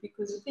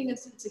 because the thing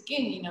is, it's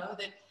again, you know,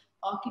 that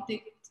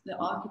the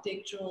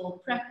architectural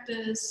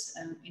practice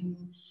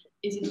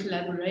is in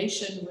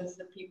collaboration with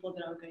the people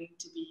that are going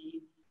to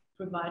be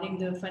providing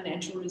the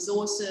financial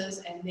resources,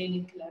 and then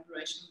in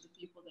collaboration with the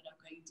people that are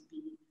going to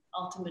be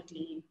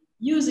ultimately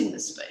using the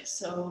space.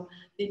 So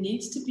there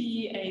needs to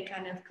be a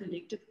kind of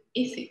collective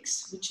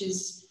ethics, which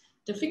is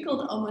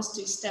difficult almost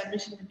to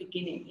establish in the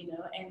beginning, you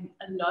know, and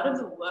a lot of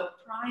the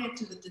work prior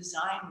to the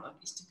design work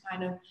is to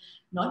kind of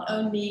not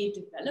only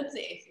develop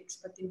the ethics,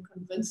 but then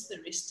convince the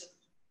rest of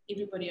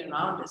everybody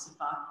around us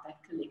about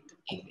that collective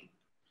ethic.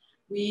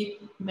 We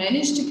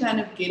managed to kind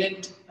of get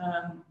it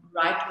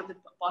right with the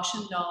Bosch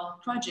and Dahl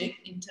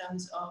project in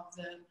terms of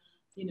the,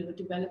 you know,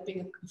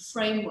 developing a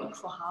framework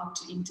for how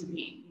to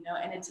intervene, you know,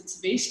 and it's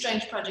a very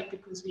strange project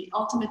because we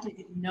ultimately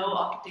did no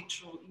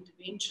architectural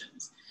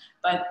interventions,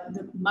 but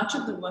much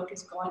of the work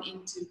has gone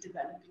into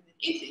developing the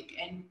ethic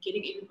and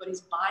getting everybody's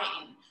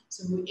buy-in.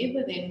 So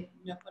whoever then,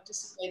 you know,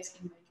 participates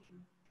in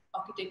making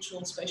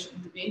architectural spatial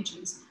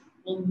interventions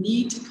will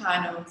need to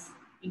kind of,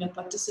 you know,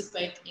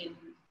 participate in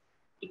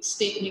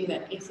extending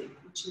that ethic,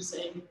 which is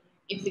an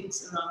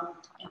ethics around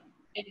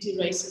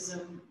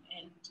anti-racism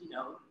and, you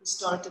know,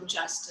 restorative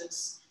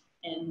justice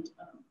and,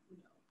 you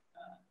know,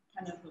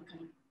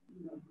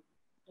 you know,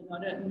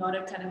 not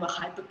a kind of a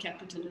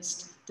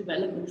hyper-capitalist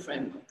development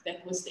framework.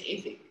 That was the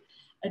ethic.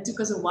 It took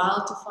us a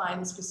while to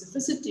find the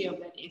specificity of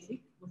that ethic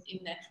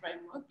within that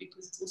framework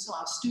because it's also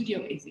our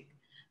studio ethic.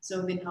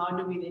 So then how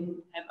do we then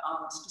have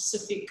our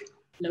specific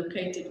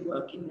located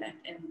work in that?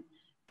 And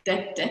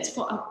that's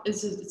for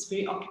us, it's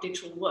very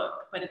architectural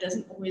work, but it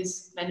doesn't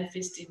always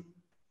manifest in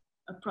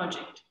a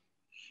project.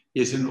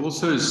 Yes, and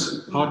also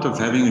as part of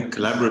having a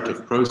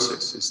collaborative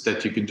process is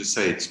that you can just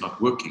say it's not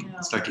working. Yeah.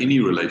 It's like any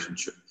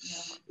relationship.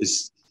 Yeah.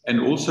 And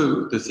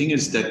also the thing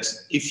is that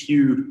if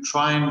you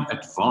try and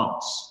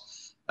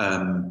advance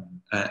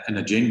an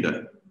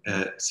agenda,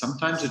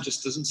 sometimes it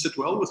just doesn't sit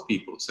well with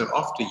people. So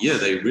after a year,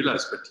 they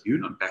realize, but you're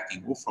not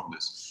backing off from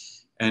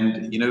this.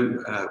 And, you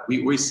know,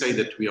 we always say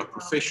that we are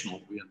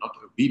professional, we are not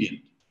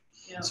obedient.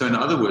 Yeah. So in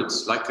other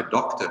words, like a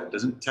doctor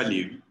doesn't tell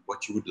you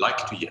what you would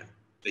like to hear.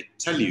 They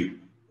tell you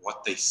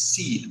what they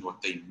see and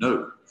what they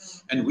know.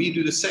 And we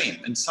do the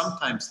same. And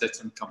sometimes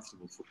that's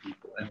uncomfortable for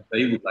people and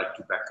they would like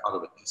to back out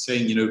of it. They're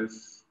saying, you know,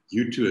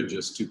 you two are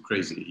just too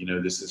crazy. You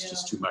know, this is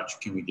just too much.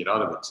 Can we get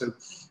out of it? So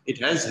it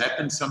has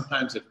happened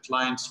sometimes that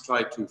clients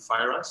try to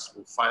fire us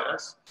or fire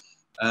us.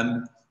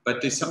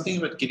 But there's something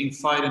about getting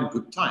fired in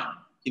good time,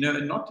 you know,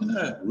 and not in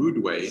a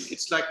rude way.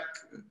 It's like,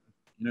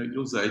 you know,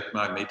 you'll hate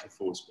my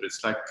metaphors, but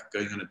it's like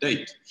going on a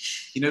date.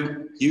 You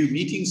know, you're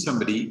meeting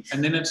somebody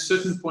and then at a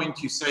certain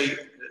point you say,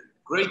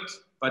 great,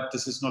 but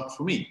this is not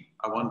for me.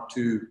 I want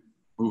to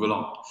move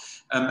along.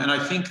 And I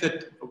think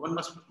that one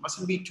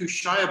mustn't be too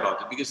shy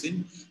about it, because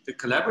then the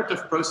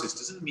collaborative process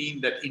doesn't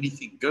mean that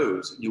anything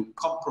goes and you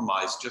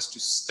compromise just to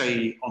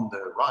stay on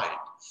the ride.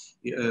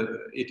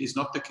 It is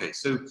not the case.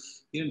 So,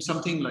 you know,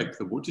 something like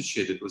the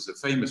watershed, it was a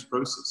famous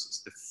process.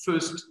 It's the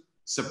first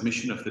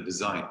submission of the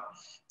design.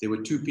 There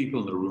were two people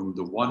in the room.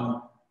 The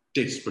one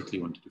desperately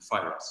wanted to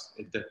fire us.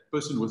 That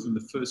person within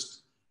the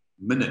first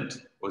minute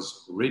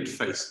was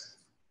red-faced,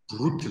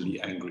 brutally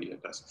angry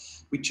at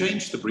us. We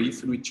changed the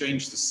brief and we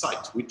changed the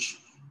site, which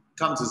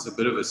comes as a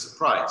bit of a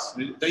surprise.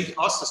 They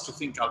asked us to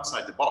think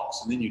outside the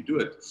box, and then you do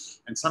it.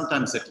 And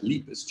sometimes that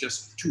leap is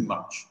just too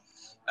much.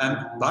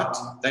 But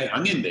they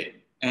hung in there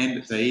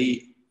and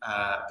they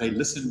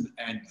listened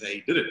and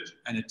they did it.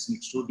 And it's an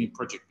extraordinary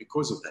project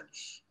because of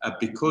that,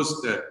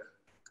 because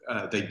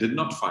they did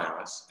not fire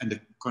us and the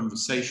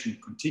conversation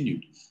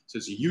continued. So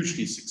it's a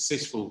hugely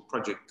successful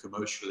project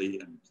commercially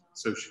and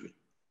socially.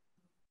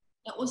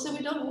 Yeah, also,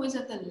 we don't always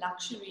have the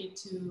luxury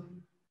to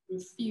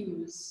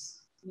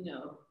refuse, you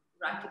know,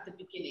 right at the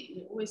beginning.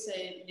 We always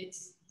say,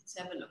 let's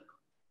have a look.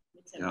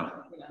 Let's have a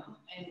look, you know,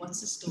 and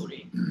what's the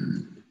story?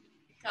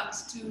 If it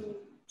comes to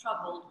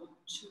trouble or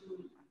to,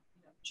 you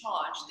know,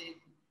 charge, then,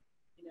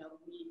 you know,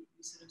 we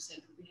sort of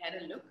said, we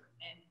had a look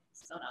and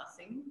it's not our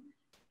thing.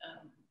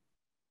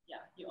 Yeah,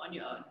 you're on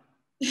your own.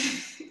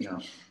 Yeah.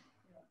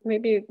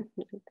 Maybe,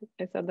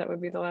 I said that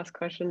would be the last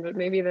question, but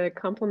maybe the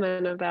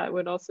complement of that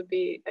would also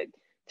be,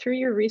 through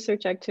your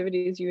research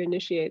activities, you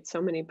initiate so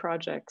many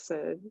projects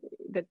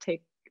that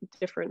take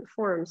different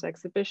forms,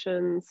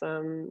 exhibitions,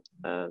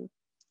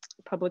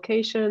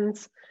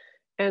 publications.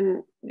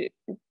 And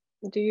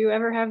do you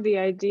ever have the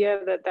idea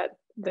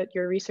that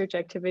your research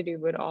activity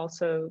would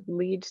also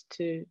lead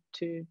to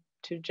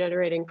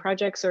generating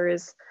projects, or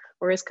is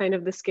kind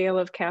of the scale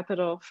of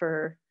capital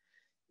for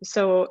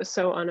so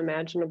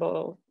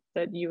unimaginable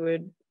that you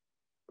would,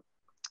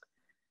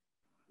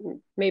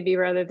 maybe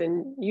rather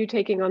than you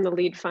taking on the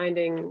lead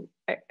finding,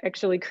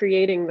 actually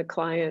creating the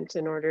client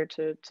in order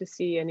to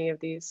see any of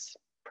these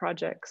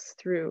projects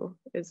through?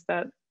 Is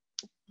that,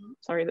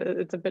 sorry,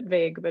 it's a bit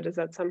vague, but is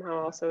that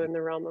somehow also in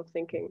the realm of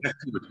thinking?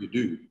 Exactly what we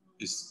do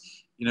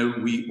is, you know,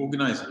 we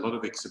organize a lot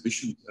of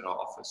exhibitions at our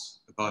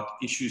office about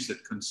issues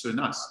that concern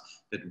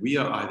us, that we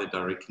are either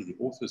directly the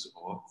authors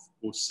of,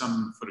 or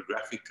some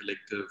photographic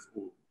collective,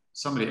 or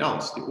somebody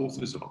else, the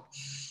authors of.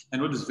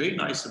 And what is very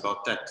nice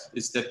about that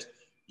is that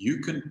you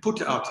can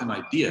put out an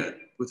idea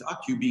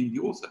without you being the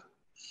author.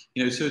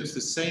 You know, so it's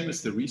the same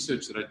as the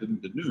research that I did in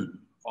the Noon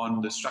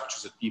on the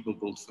structures that people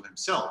build for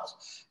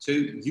themselves. So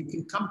you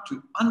can come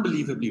to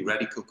unbelievably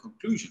radical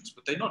conclusions,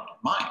 but they're not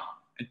mine.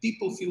 And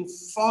people feel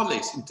far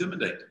less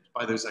intimidated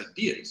by those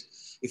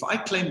ideas. If I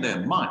claim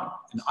they're mine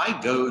and I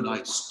go and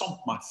I stomp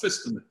my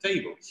fist on the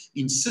table,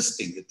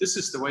 insisting that this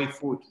is the way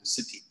forward to the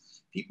city,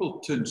 people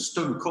turn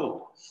stone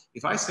cold.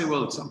 If I say,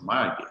 well, it's not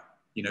my idea,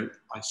 you know,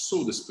 I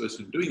saw this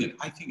person doing it,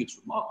 I think it's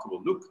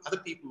remarkable. Look, other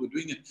people were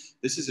doing it.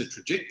 This is a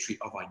trajectory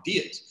of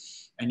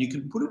ideas. And you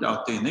can put it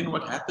out there. And then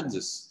what happens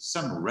is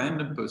some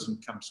random person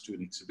comes to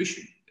an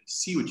exhibition, they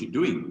see what you're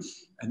doing,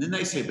 and then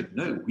they say, but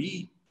no,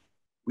 we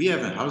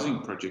have a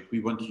housing project. We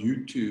want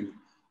you to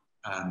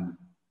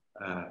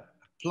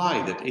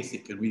apply that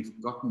ethic. And we've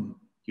gotten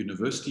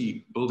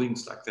university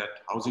buildings like that,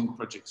 housing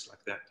projects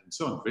like that, and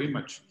so on, very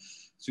much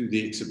through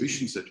the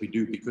exhibitions that we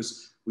do,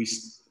 because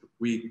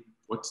we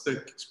what's the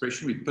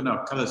expression? We pin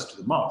our colors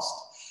to the mast.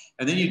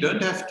 And then you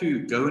don't have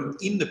to go and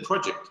in the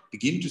project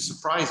begin to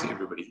surprise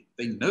everybody.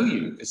 They know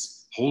you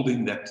as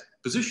holding that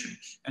position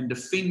and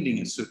defending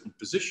a certain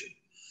position.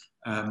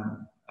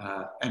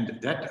 And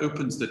that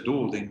opens the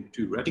door then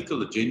to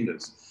radical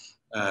agendas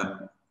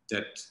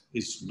that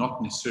is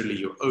not necessarily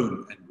your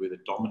own, and where the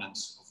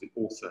dominance of the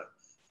author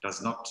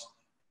does not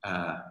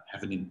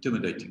have an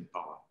intimidating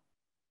power.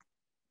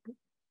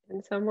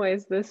 In some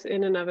ways, this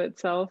in and of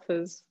itself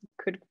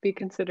could be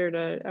considered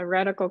a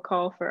radical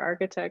call for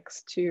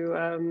architects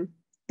to,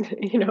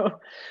 you know,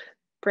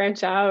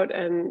 branch out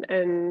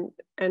and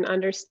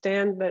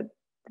understand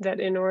that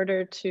in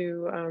order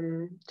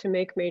to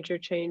make major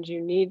change,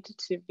 you need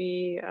to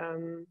be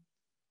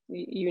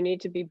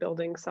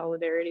building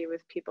solidarity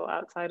with people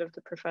outside of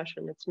the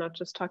profession. It's not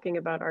just talking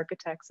about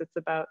architects; it's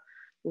about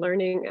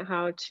learning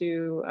how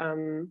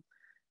to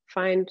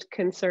find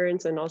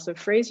concerns and also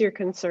phrase your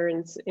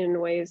concerns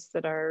in ways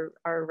that are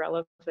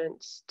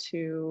relevant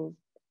to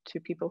to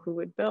people who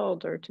would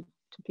build or to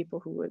people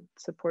who would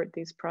support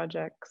these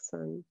projects.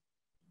 And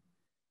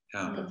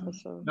that's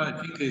also... No, I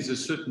think there's a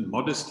certain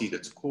modesty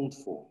that's called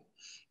for.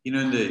 You know,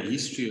 in the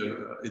history,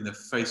 in the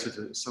face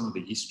of some of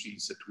the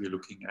histories that we're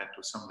looking at,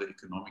 or some of the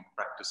economic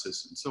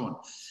practices and so on,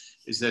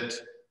 is that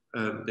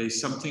there's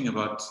something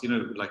about, you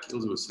know, like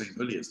Ilze was saying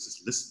earlier, it's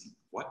just listening.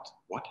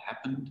 What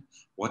happened?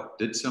 What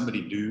did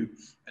somebody do?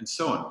 And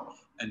so on.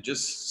 And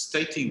just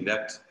stating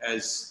that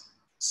as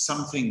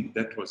something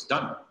that was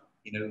done,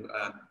 you know,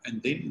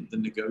 and then the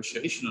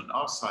negotiation on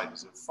our side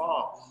is a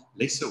far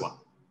lesser one,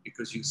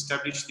 because you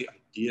establish the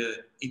idea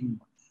in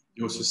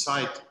your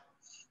society,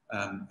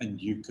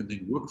 and you can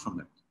then work from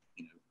it,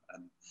 you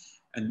know.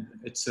 And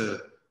it's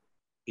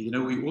you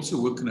know, we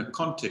also work in a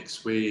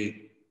context where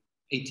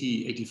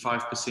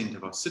 85%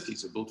 of our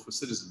cities are built for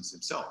citizens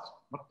themselves,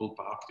 not built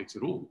by architects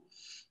at all.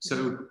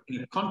 So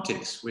in a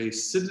context where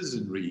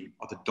citizenry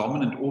are the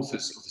dominant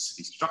authors of the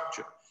city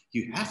structure,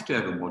 you have to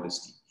have a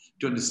modesty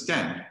to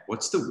understand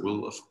what's the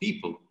will of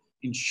people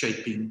in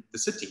shaping the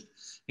city.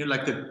 You know,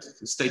 like the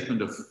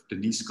statement of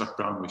Denise Scott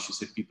Brown, where she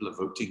said people are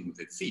voting with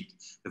their feet.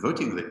 They're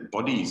voting with their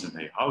bodies and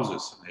their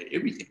houses and their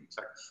everything. It's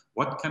like,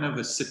 what kind of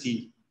a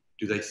city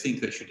do they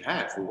think they should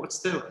have? Or what's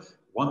the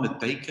one that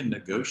they can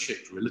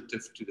negotiate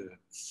relative to the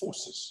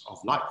forces of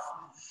life?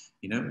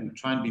 You know, and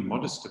try and be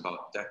modest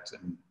about that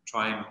and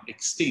try and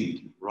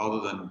extend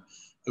rather than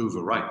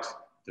overwrite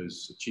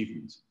those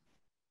achievements.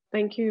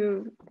 Thank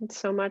you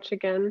so much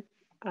again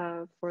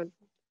for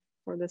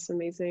this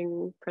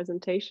amazing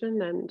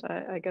presentation. And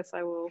I guess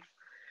I will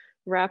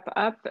wrap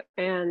up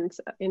and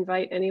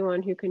invite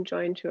anyone who can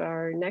join to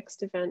our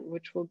next event,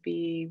 which will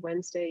be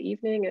Wednesday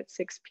evening at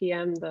 6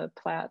 p.m., the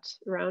Platt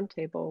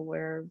Roundtable,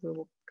 where we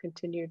will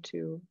continue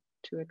to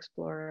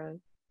explore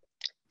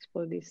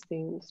these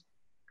themes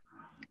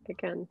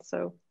again.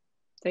 So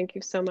thank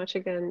you so much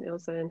again,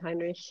 Ilze and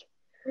Heinrich.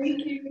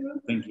 Thank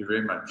you. Thank you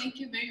very much. Thank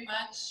you very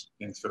much.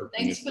 Thanks for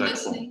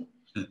listening.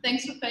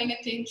 Thanks for paying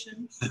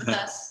attention with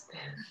us.